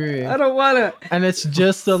to disagree. I don't want to. And it's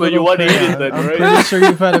just a So little you want to eat crayon. it then, I'm right? pretty sure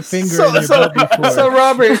you've had a finger in your butt before. So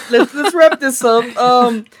Robert, let's wrap this up.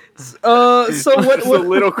 So It's what? a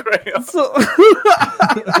little crayon. So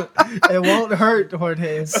It won't hurt,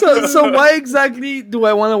 Jorge. so why exactly do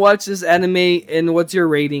I want to watch this anime, and what's your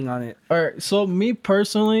rating on it? All right, so me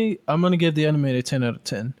personally, I'm gonna give the anime a 10 out of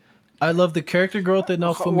 10. I love the character growth that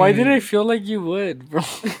Naofumi. Why did I feel like you would, bro?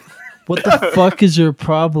 What the fuck is your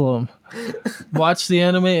problem? Watch the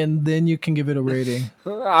anime and then you can give it a rating.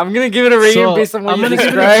 I'm gonna give it a rating So, based on what I'm you gonna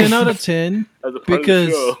give it a 10 described. out of 10 As a part of the because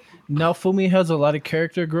show. Naofumi has a lot of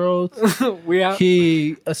character growth. we have.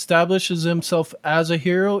 He establishes himself as a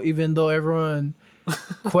hero, even though everyone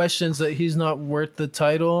questions that he's not worth the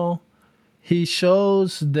title. He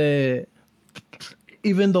shows that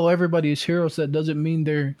even though everybody is heroes, that doesn't mean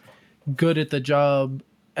they're good at the job.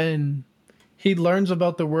 And he learns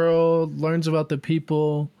about the world, learns about the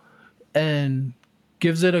people, and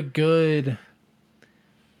gives it a good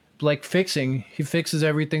fixing. He fixes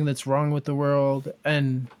everything that's wrong with the world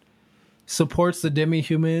and supports the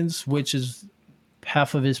demi-humans, which is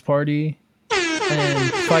half of his party,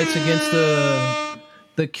 and fights against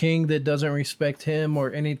the king that doesn't respect him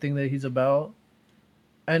or anything that he's about.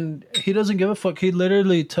 And he doesn't give a fuck. He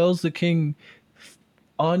literally tells the king,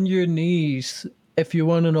 on your knees, if you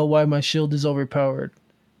want to know why my shield is overpowered.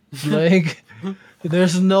 Like,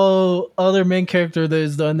 there's no other main character that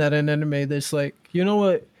has done that in anime that's like, you know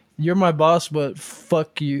what? You're my boss, but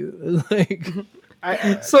fuck you. Like,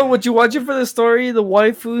 So would you watch it for the story, the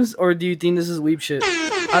waifus, or do you think this is weep shit?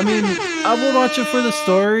 I mean, I will watch it for the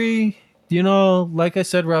story. You know, like I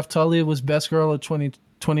said, Raftalia was best girl of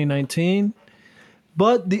 2019.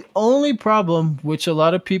 But the only problem, which a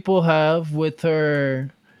lot of people have with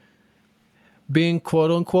her being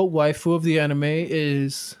quote unquote waifu of the anime,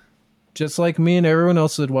 is just like me and everyone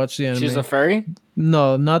else that watched the anime. She's a furry.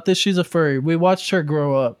 No, not that she's a furry. We watched her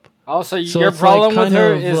grow up. Also, So your it's problem like with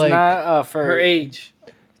her kind of is like not furry. Her age.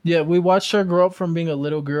 Yeah, we watched her grow up from being a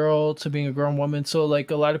little girl to being a grown woman. So, like,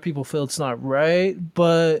 a lot of people feel it's not right.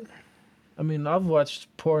 But, I mean, I've watched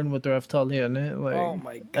porn with Raftalia in it. Like, Oh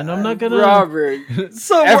my god. and I'm not gonna. Robert.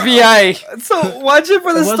 So FBI. So watch it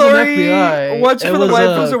for the It wasn't story. FBI. Watch it for the was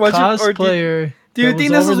waifus a or watch it or cosplayer. do you that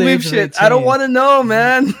think was this is over the weep age of shit? I don't 18. want to know,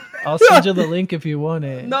 man. I'll send you the link if you want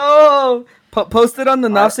it. No. Post it on the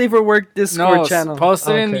Not Safe for Work Discord No, channel. post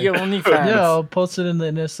it in Okay. the OnlyFans. Yeah, I'll post it in the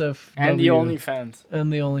NSF and the OnlyFans.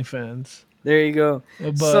 and the OnlyFans. There you go.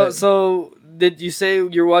 But So did you say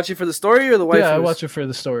you're watching for the story or the waifus? yeah, I watch it for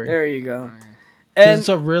the story. There you go. 'Cause And, it's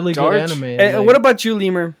a really George? good anime. and like- what about you,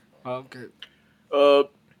 Lemur? Okay.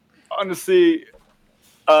 Honestly,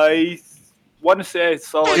 I want to say I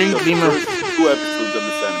saw like Drink the Beamer. first 2 episodes of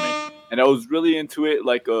this anime, and I was really into it.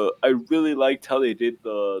 Like, I really liked how they did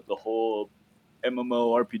the whole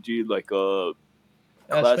MMORPG, like class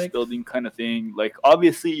aspect? building kind of thing. Like,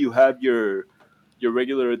 obviously, you have your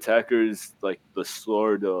regular attackers, like the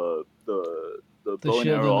sword, the bow and shield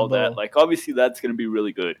arrow, and all the that. bow. Like, obviously, that's gonna be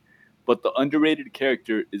really good. But the underrated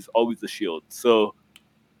character is always the shield. So,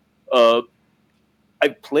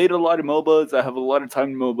 I've played a lot of MOBAs. I have a lot of time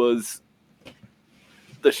in MOBAs.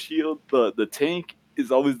 The shield, the tank is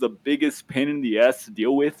always the biggest pain in the ass to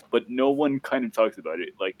deal with, but no one kind of talks about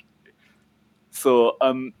it. Like, so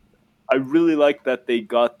I really like that they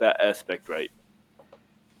got that aspect right.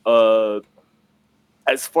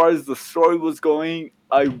 As far as the story was going,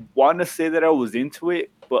 I want to say that I was into it,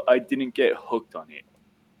 but I didn't get hooked on it.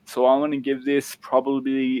 So I'm gonna give this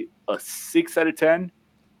probably a 6 out of 10.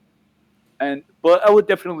 But I would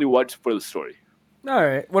definitely watch for the story. All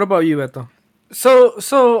right. What about you, Beto?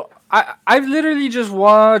 So I've literally just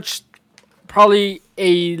watched probably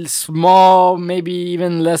a small, maybe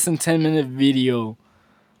even less than 10-minute video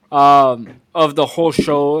of the whole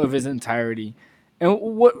show of its entirety. And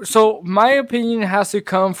what? So my opinion has to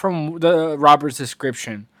come from the Robert's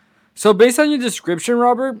description. So based on your description,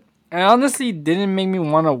 Robert, it honestly didn't make me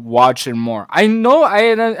want to watch it more. I know I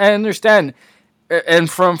understand, and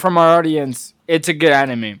from our audience, it's a good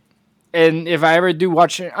anime. And if I ever do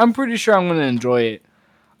watch it, I'm pretty sure I'm gonna enjoy it.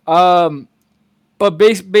 Um, but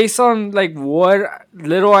based on like what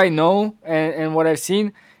little I know and what I've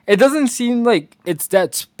seen, it doesn't seem like it's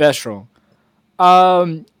that special.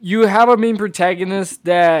 You have a main protagonist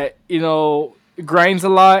that grinds a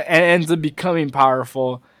lot and ends up becoming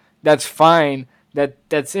powerful. That's fine.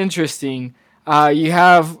 That's interesting. You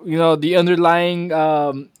have the underlying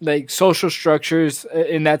like social structures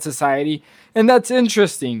in that society, and that's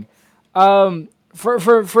interesting.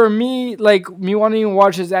 For me, like me wanting to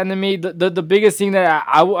watch this anime, the biggest thing that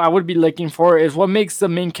I would be looking for is what makes the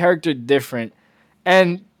main character different.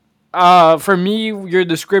 And for me, your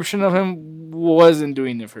description of him wasn't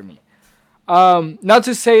doing it for me. Not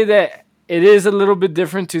to say that it is a little bit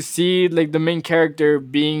different to see like the main character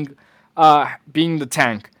being the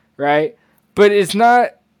tank, right? But it's not.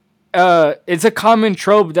 It's a common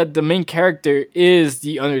trope that the main character is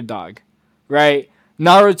the underdog, right?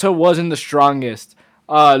 Naruto wasn't the strongest.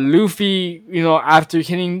 Luffy, after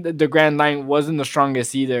hitting the Grand Line, wasn't the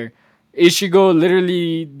strongest either. Ichigo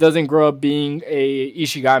literally doesn't grow up being a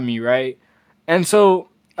Ishigami, right? And so,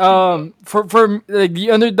 for like the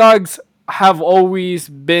underdogs have always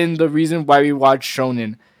been the reason why we watch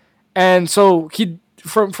shonen. And so he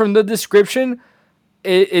from the description,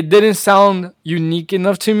 it didn't sound unique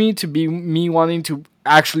enough to me to be me wanting to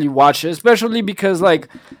actually watch it, especially because like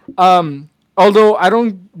although I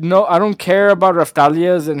don't care about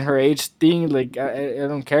Raftalia's and her age thing, like I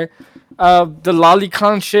don't care. The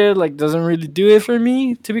lolicon shit like doesn't really do it for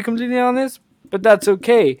me, to be completely honest, but that's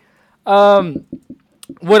okay. um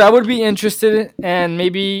what I would be interested in, and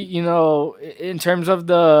maybe in terms of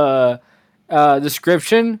the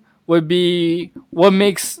description, would be what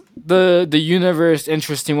makes the universe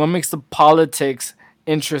interesting. What makes the politics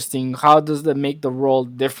interesting? How does that make the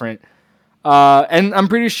world different? And I'm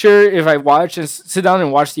pretty sure if I watch and sit down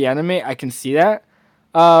and watch the anime, I can see that.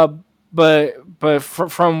 Uh,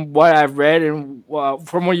 from what I've read and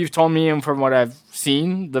from what you've told me and from what I've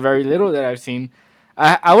seen, the very little that I've seen,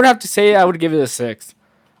 I would have to say I would give it a 6.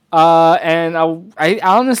 And I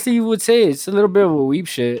honestly would say it's a little bit of a weep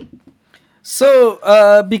shit.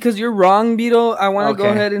 So, because you're wrong, Beetle, I want to go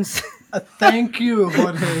Okay. ahead and say, Thank you,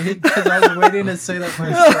 Jorge, because I was waiting to say that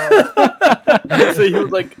myself. So he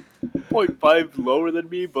was like 0.5 lower than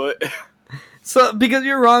me, but so because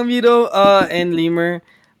you're wrong, Beetle, and Lemur,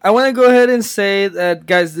 I want to go ahead and say that,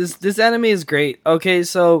 guys, this anime is great. Okay,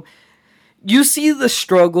 so you see the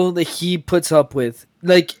struggle that he puts up with.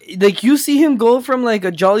 Like you see him go from like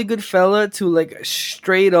a jolly good fella to like a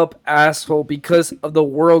straight up asshole because of the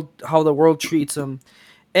world, how the world treats him.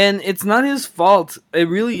 And it's not his fault. It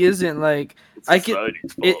really isn't. Like it's I can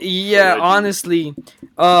society's fault. yeah, Society. honestly.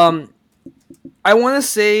 I want to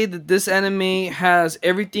say that this anime has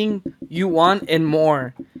everything you want and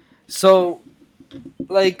more. So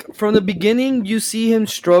like from the beginning you see him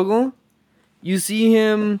struggle. You see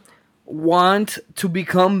him want to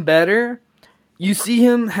become better. You see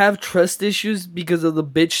him have trust issues because of the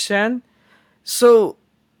bitch sand. So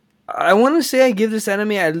I want to say I give this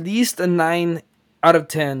anime at least a 9 out of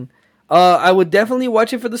 10. I would definitely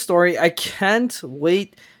watch it for the story. I can't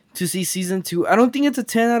wait to see season 2. I don't think it's a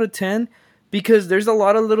 10 out of 10 because there's a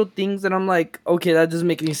lot of little things that I'm like, okay, that doesn't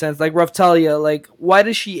make any sense. Like Raftalia, like why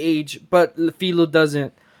does she age but Philo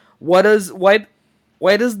doesn't? Why does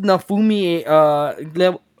Nafumi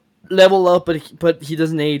level up but he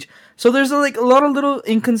doesn't age? So there's like a lot of little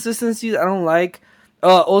inconsistencies I don't like.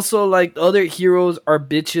 Also, like the other heroes are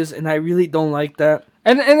bitches, and I really don't like that.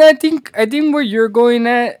 And I think where you're going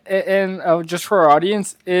at, and just for our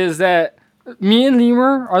audience, is that me and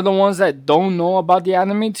Lemur are the ones that don't know about the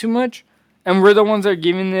anime too much, and we're the ones that are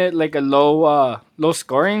giving it like a low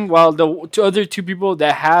scoring, while the other two people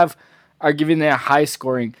that have are giving it a high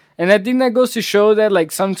scoring. And I think that goes to show that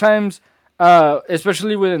like sometimes,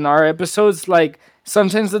 especially within our episodes, like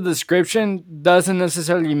sometimes the description doesn't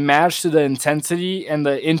necessarily match to the intensity and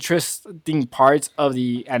the interesting parts of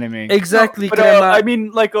the anime. Exactly, But Crema. I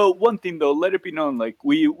mean, like one thing though, let it be known, like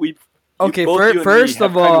we Okay, both you and first me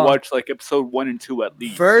of have kinda all- watched like episode 1 and 2 at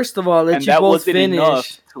least. First of all, let and you that both wasn't enough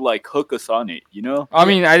finish. to like hook us on it, you know? I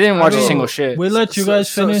mean, I didn't watch a mean, single shit. We let you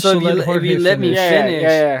guys finish. so So, if you let let- if Jorge you let me finish. finish.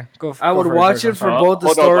 Yeah. Go. I would go watch it first. for both the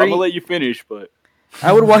Hold on, I'm story. gonna let you finish, but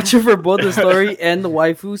I would watch it for both the story and the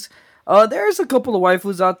waifus. There's a couple of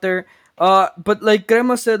waifus out there. But like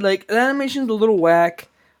Grandma said, like the animation's a little whack.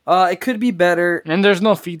 It could be better. And there's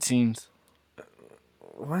no feet scenes.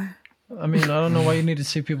 What? I mean, I don't know why you need to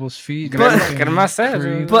see people's feet. But- Grandma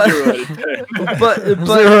said, But 0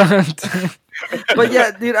 out of 10. but but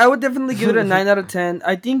yeah, dude, I would definitely give it a 9 out of 10.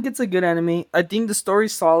 I think it's a good anime. I think the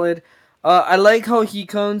story's solid. I like how he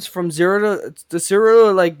comes from zero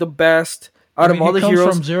to like the best out I mean, of all he the comes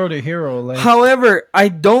heroes. from zero to hero. Like, However, I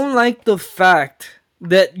don't like the fact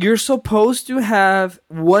that you're supposed to have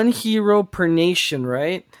one hero per nation,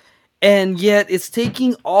 right? And yet it's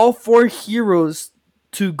taking all 4 heroes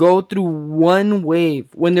to go through one wave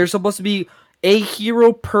when there's supposed to be a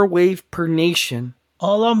hero per wave per nation.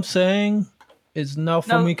 all I'm saying is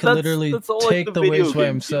Naofumi can literally all, take the waves by game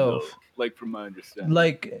himself. scene, though, like from my understanding.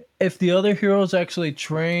 Like, if the other heroes actually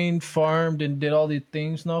trained, farmed, and did all the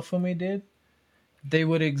things Naofumi did, they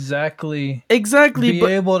would exactly Exactly, be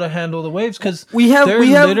but able to handle the waves because we have they're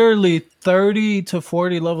we have literally 30 to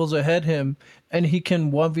 40 levels ahead him, and he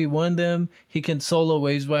can 1v1 them. He can solo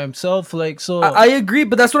waves by himself. Like, so I agree,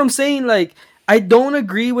 but that's what I'm saying. Like, I don't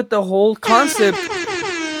agree with the whole concept.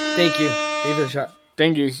 Thank you. Gave it a shot.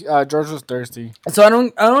 Thank you. George was thirsty. So I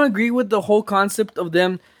don't agree with the whole concept of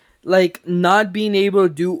them like not being able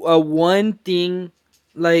to do a one thing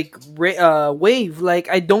like wave. Like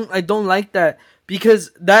I don't like that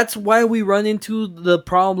because that's why we run into the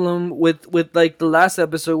problem with like the last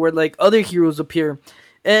episode where like other heroes appear.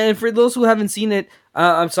 And for those who haven't seen it,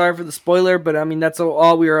 I'm sorry for the spoiler, but I mean that's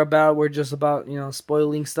all we are about. We're just about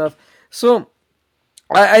spoiling stuff. So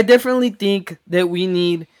I definitely think that we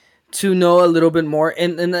need to know a little bit more,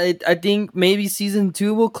 and I think maybe season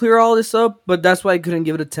 2 will clear all this up. But that's why I couldn't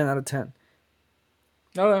give it a 10 out of 10.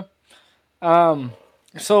 Okay.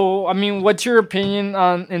 So I mean, what's your opinion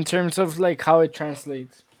on in terms of like how it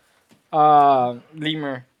translates?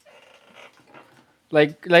 Lemur.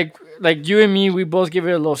 Like you and me, we both give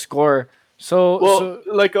it a low score. So Well,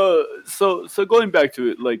 like so going back to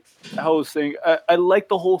it, like how I was saying, I like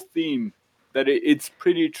the whole theme that it's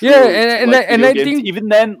pretty true. Yeah, to, and like, and video I games. think even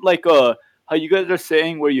then, like how you guys are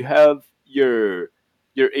saying, where you have your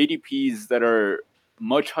ADPs that are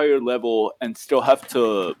much higher level and still have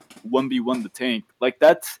to 1v1 the tank. Like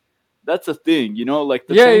that's a thing, like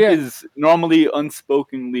the Yeah, tank yeah. is normally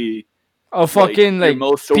unspokenly a fucking your like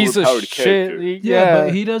most piece of overpowered shit. character. yeah,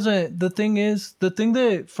 but he doesn't. The thing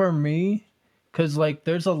that for me, because like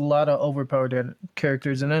there's a lot of overpowered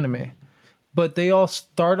characters in anime, but they all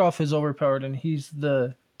start off as overpowered, and he's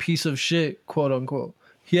the piece of shit, quote unquote.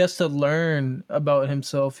 He has to learn about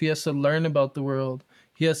himself. He has to learn about the world.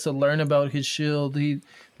 He has to learn about his shield. He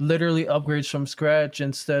literally upgrades from scratch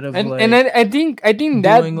instead of like and I think doing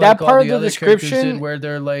that like all part of the the other characters did, description. where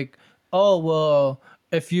they're like, oh well,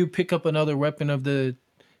 if you pick up another weapon of the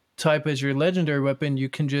type as your legendary weapon, you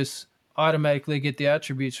can just automatically get the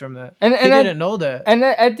attributes from that. And He I- didn't know that. And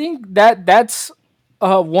I think that's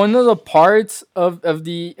one of the parts of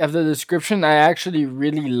the description I actually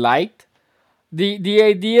really liked. The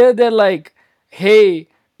idea that like, hey,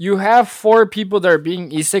 you have 4 people that are being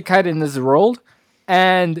isekai in this world,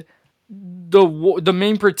 and the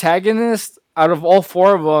main protagonist out of all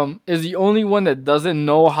 4 of them is the only one that doesn't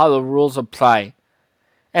know how the rules apply,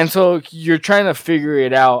 and so you're trying to figure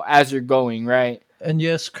it out as you're going, right? And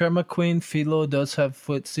yes, Crema Queen Philo does have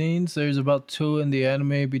foot scenes. There's about 2 in the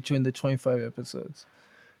anime between the 25 episodes.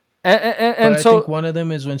 And But I so think one of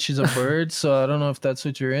them is when she's a bird, so I don't know if that's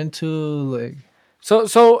what you're into. Like,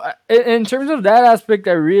 So in terms of that aspect,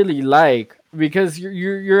 I really like, because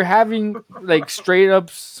you're having like straight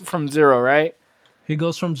ups from 0, right? he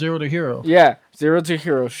goes from zero to hero. Yeah, 0 to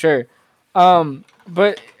hero, sure.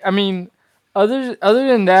 But I mean, other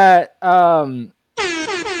than that,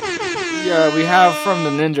 yeah, we have from the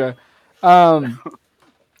ninja.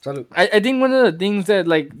 I think one of the things that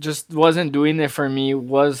like just wasn't doing it for me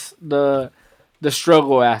was the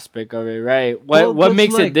struggle aspect of it, right? Well, What that's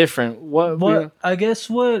makes it like- different? What I guess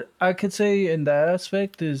what I could say in that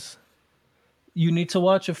aspect is you need to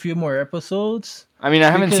watch a few more episodes. I mean,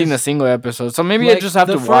 I haven't seen a because, single episode, so maybe I like, just have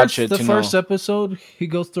the to watch first- it The to first know. episode, he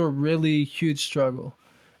goes through a really huge struggle.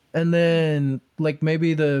 And then, like,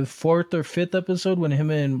 maybe the 4th or 5th episode, when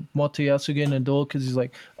him and Motoyasu get in a duel, because he's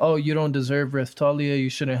like, oh, you don't deserve Riftalia, you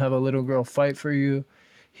shouldn't have a little girl fight for you.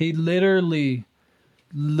 He literally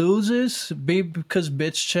loses because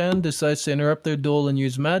Bitch Chan decides to interrupt their duel and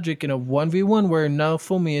use magic in a 1v1 where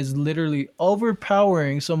Naofumi is literally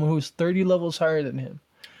overpowering someone who's 30 levels higher than him.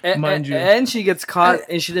 Mind you. And she gets caught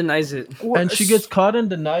and she denies it. And she gets caught and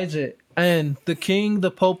denies it. And the king, the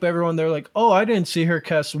pope, everyone, they're like, oh, I didn't see her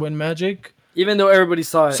cast wind magic. Even though everybody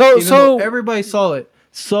saw it. So Even though everybody saw it.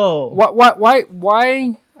 So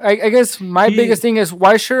why? I guess my He- biggest thing is,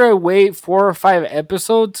 why should I wait 4 or 5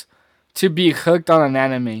 episodes to be hooked on an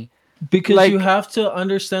anime? Because Like- you have to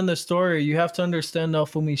understand the story. You have to understand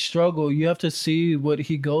Naofumi's struggle. You have to see what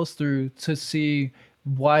he goes through to see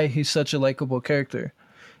why he's such a likable character.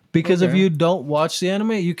 Because if Okay. you don't watch the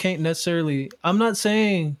anime, you can't necessarily. I'm not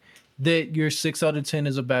saying that your 6 out of 10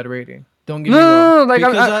 is a bad rating. Don't get me wrong. No, like,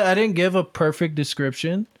 because I didn't give a perfect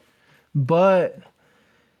description, but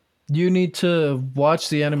you need to watch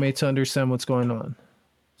the anime to understand what's going on.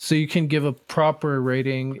 So you can give a proper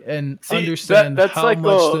rating and See, understand that's how like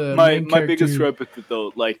much the my main biggest character. gripe with it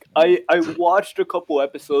though. Like I watched a couple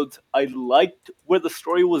episodes. I liked where the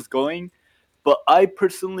story was going, but I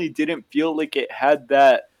personally didn't feel like it had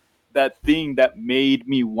that thing that made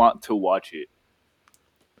me want to watch it.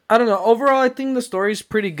 I don't know. Overall, I think the story's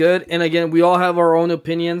pretty good. And again, we all have our own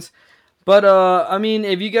opinions. But I mean,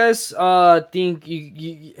 if you guys think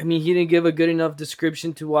I mean, he didn't give a good enough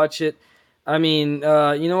description to watch it. I mean,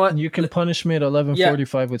 you know what? You can punish me at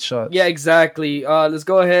 11:45 with shots. Yeah, exactly. Let's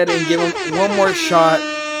go ahead and give him one more shot.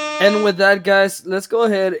 And with that, guys, let's go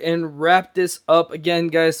ahead and wrap this up. Again,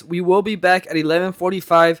 guys, we will be back at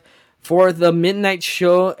 11:45 for the midnight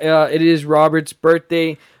show. It is Robert's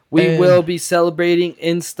birthday. We And- will be celebrating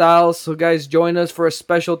in style. So, guys, join us for a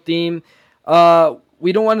special theme.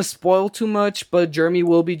 We don't want to spoil too much, but Jeremy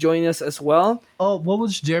will be joining us as well. Oh, what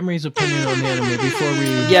was Jeremy's opinion on the anime before we?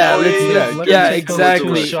 Yeah, Oh, let's, yeah, let- let yeah, him take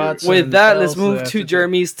exactly. the shots With and that, let's else move after to that.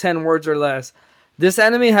 Jeremy's 10 words or less. This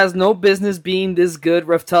anime has no business being this good.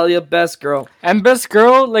 Raphtalia, best girl. And best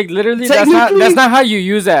girl, like literally, Technically- that's not how you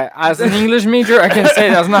use that. As an English major, I can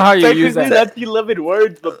say that's not how you use Technically, that. that's 11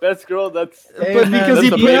 words, but best girl, that's. Hey, But man, because he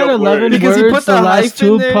he had put- 11 because he words put the the last hyphen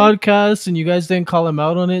two there. podcasts, and you guys didn't call him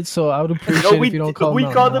out on it. So I would appreciate No, if you don't call we him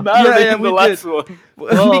out. called now. him out Yeah, yeah, in we the last one.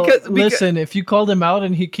 Well, because listen, if you called him out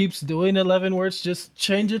and he keeps doing 11 words, just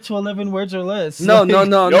change it to 11 words or less. No, Like, no,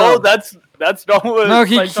 no, No, no. that's not what No,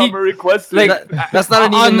 he- Saitama requested. like, That's not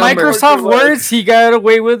an On even number. Microsoft Word. Words, he got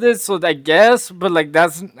away with it, so I guess. But like,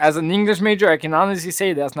 that's as an English major, I can honestly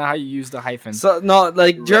say that's not how you use the hyphen. So no,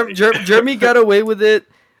 like Right. Jeremy got away with it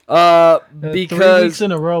 3 because weeks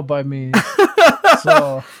in a row by me.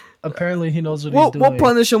 So apparently he knows what he's doing. we'll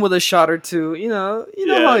punish him with a shot or two. You know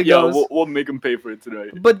how it goes. We'll make him pay for it tonight.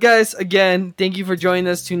 But guys, again, thank you for joining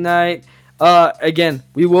us tonight. Again,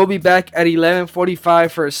 we will be back at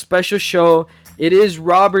 11:45 for a special show. It is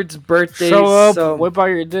Robert's birthday. Show up, so whip out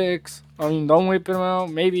your dicks. I mean, don't whip them out.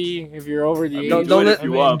 Maybe if you're over the I age. mean, Don't do it let- if you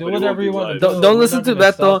I mean, want, do but it whatever won't you be want to live. do. Don't We're listen not to gonna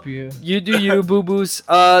Beto. stop you. You do you, boo boos.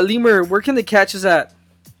 Lemur, where can they catch us at?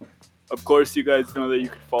 Of course, you guys know that you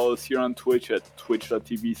can follow us here on Twitch at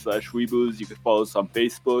twitch.tv/Weeboos. You can follow us on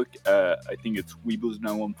Facebook. I think it's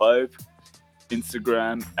Weeboos915.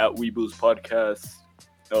 Instagram at Weeboos Podcast.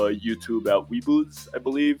 YouTube at Weeboos, I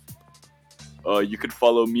believe. You can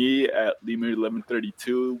follow me at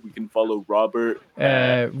Lemur1132. We can follow Robert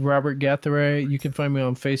Robert Gathray. You can find me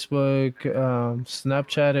on Facebook,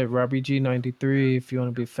 Snapchat at RobbieG93. If you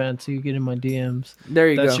want to be fancy, get in my DMs. There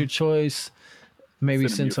you That's go. your choice. Maybe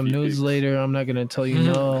Send him send your some feed nudes pics. later. I'm not gonna tell you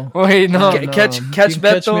no. Wait, no. Okay. Catch you can catch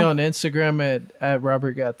Beto. me on Instagram at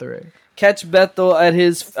Robert Gathray. Catch Beto at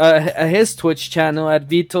his Twitch channel at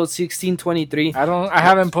Vito1623. I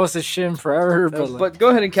haven't posted shit in forever, but, But go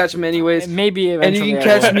ahead and catch him anyways. maybe And eventually. you can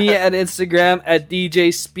I catch will. me at Instagram at DJ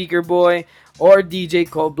Speakerboy or DJ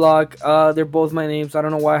Codeblock. They're both my names. I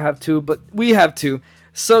don't know why I have two, but we have two.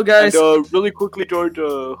 So guys, And really quickly, George,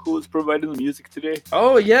 who is providing the music today?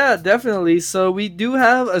 oh yeah, definitely. So we do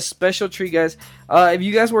have a special treat, guys. If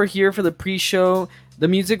you guys were here for the pre-show, the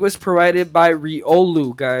music was provided by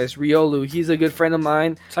Riolu, guys. Riolu, he's a good friend of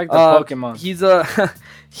mine. It's like the Pokemon.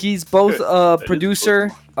 He's both a is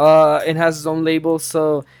producer and has his own label.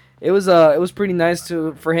 So it was pretty nice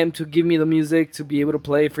for him to give me the music to be able to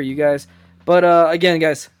play for you guys. But again,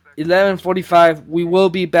 guys, 11:45, we will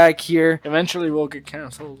be back here. Eventually, we'll get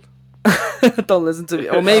canceled. Don't listen to me.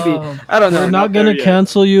 Oh, maybe. Um, I don't know. We're not not gonna there yet.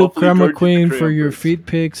 cancel you, Hopefully Grammar George Queen, gets the for your crayon feet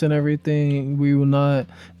pics and everything. We will not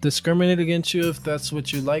discriminate against you if that's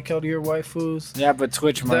what you like out of your waifus. Yeah, but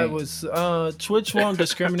Twitch might. That was Twitch won't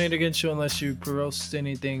discriminate against you unless you post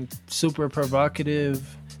anything super provocative,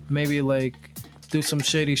 maybe like do some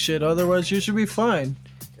shady shit. Otherwise, you should be fine.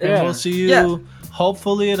 And Yeah. we'll see you Yeah.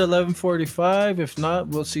 hopefully at 11:45. If not,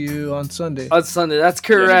 we'll see you on Sunday. On Sunday. That's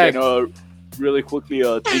Yeah, and correct. again, really quickly,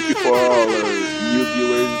 thank you for all our new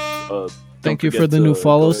viewers. Thank Don't you for forget the new to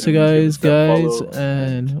follows go to ahead and guys, give us that guys, follow.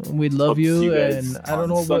 and we love Hope to see you. you guys And I don't on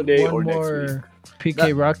know what Sunday or one next more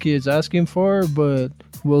PK Rocky is asking for, but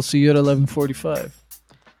we'll see you at 11:45.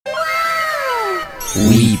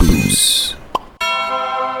 Weeboos.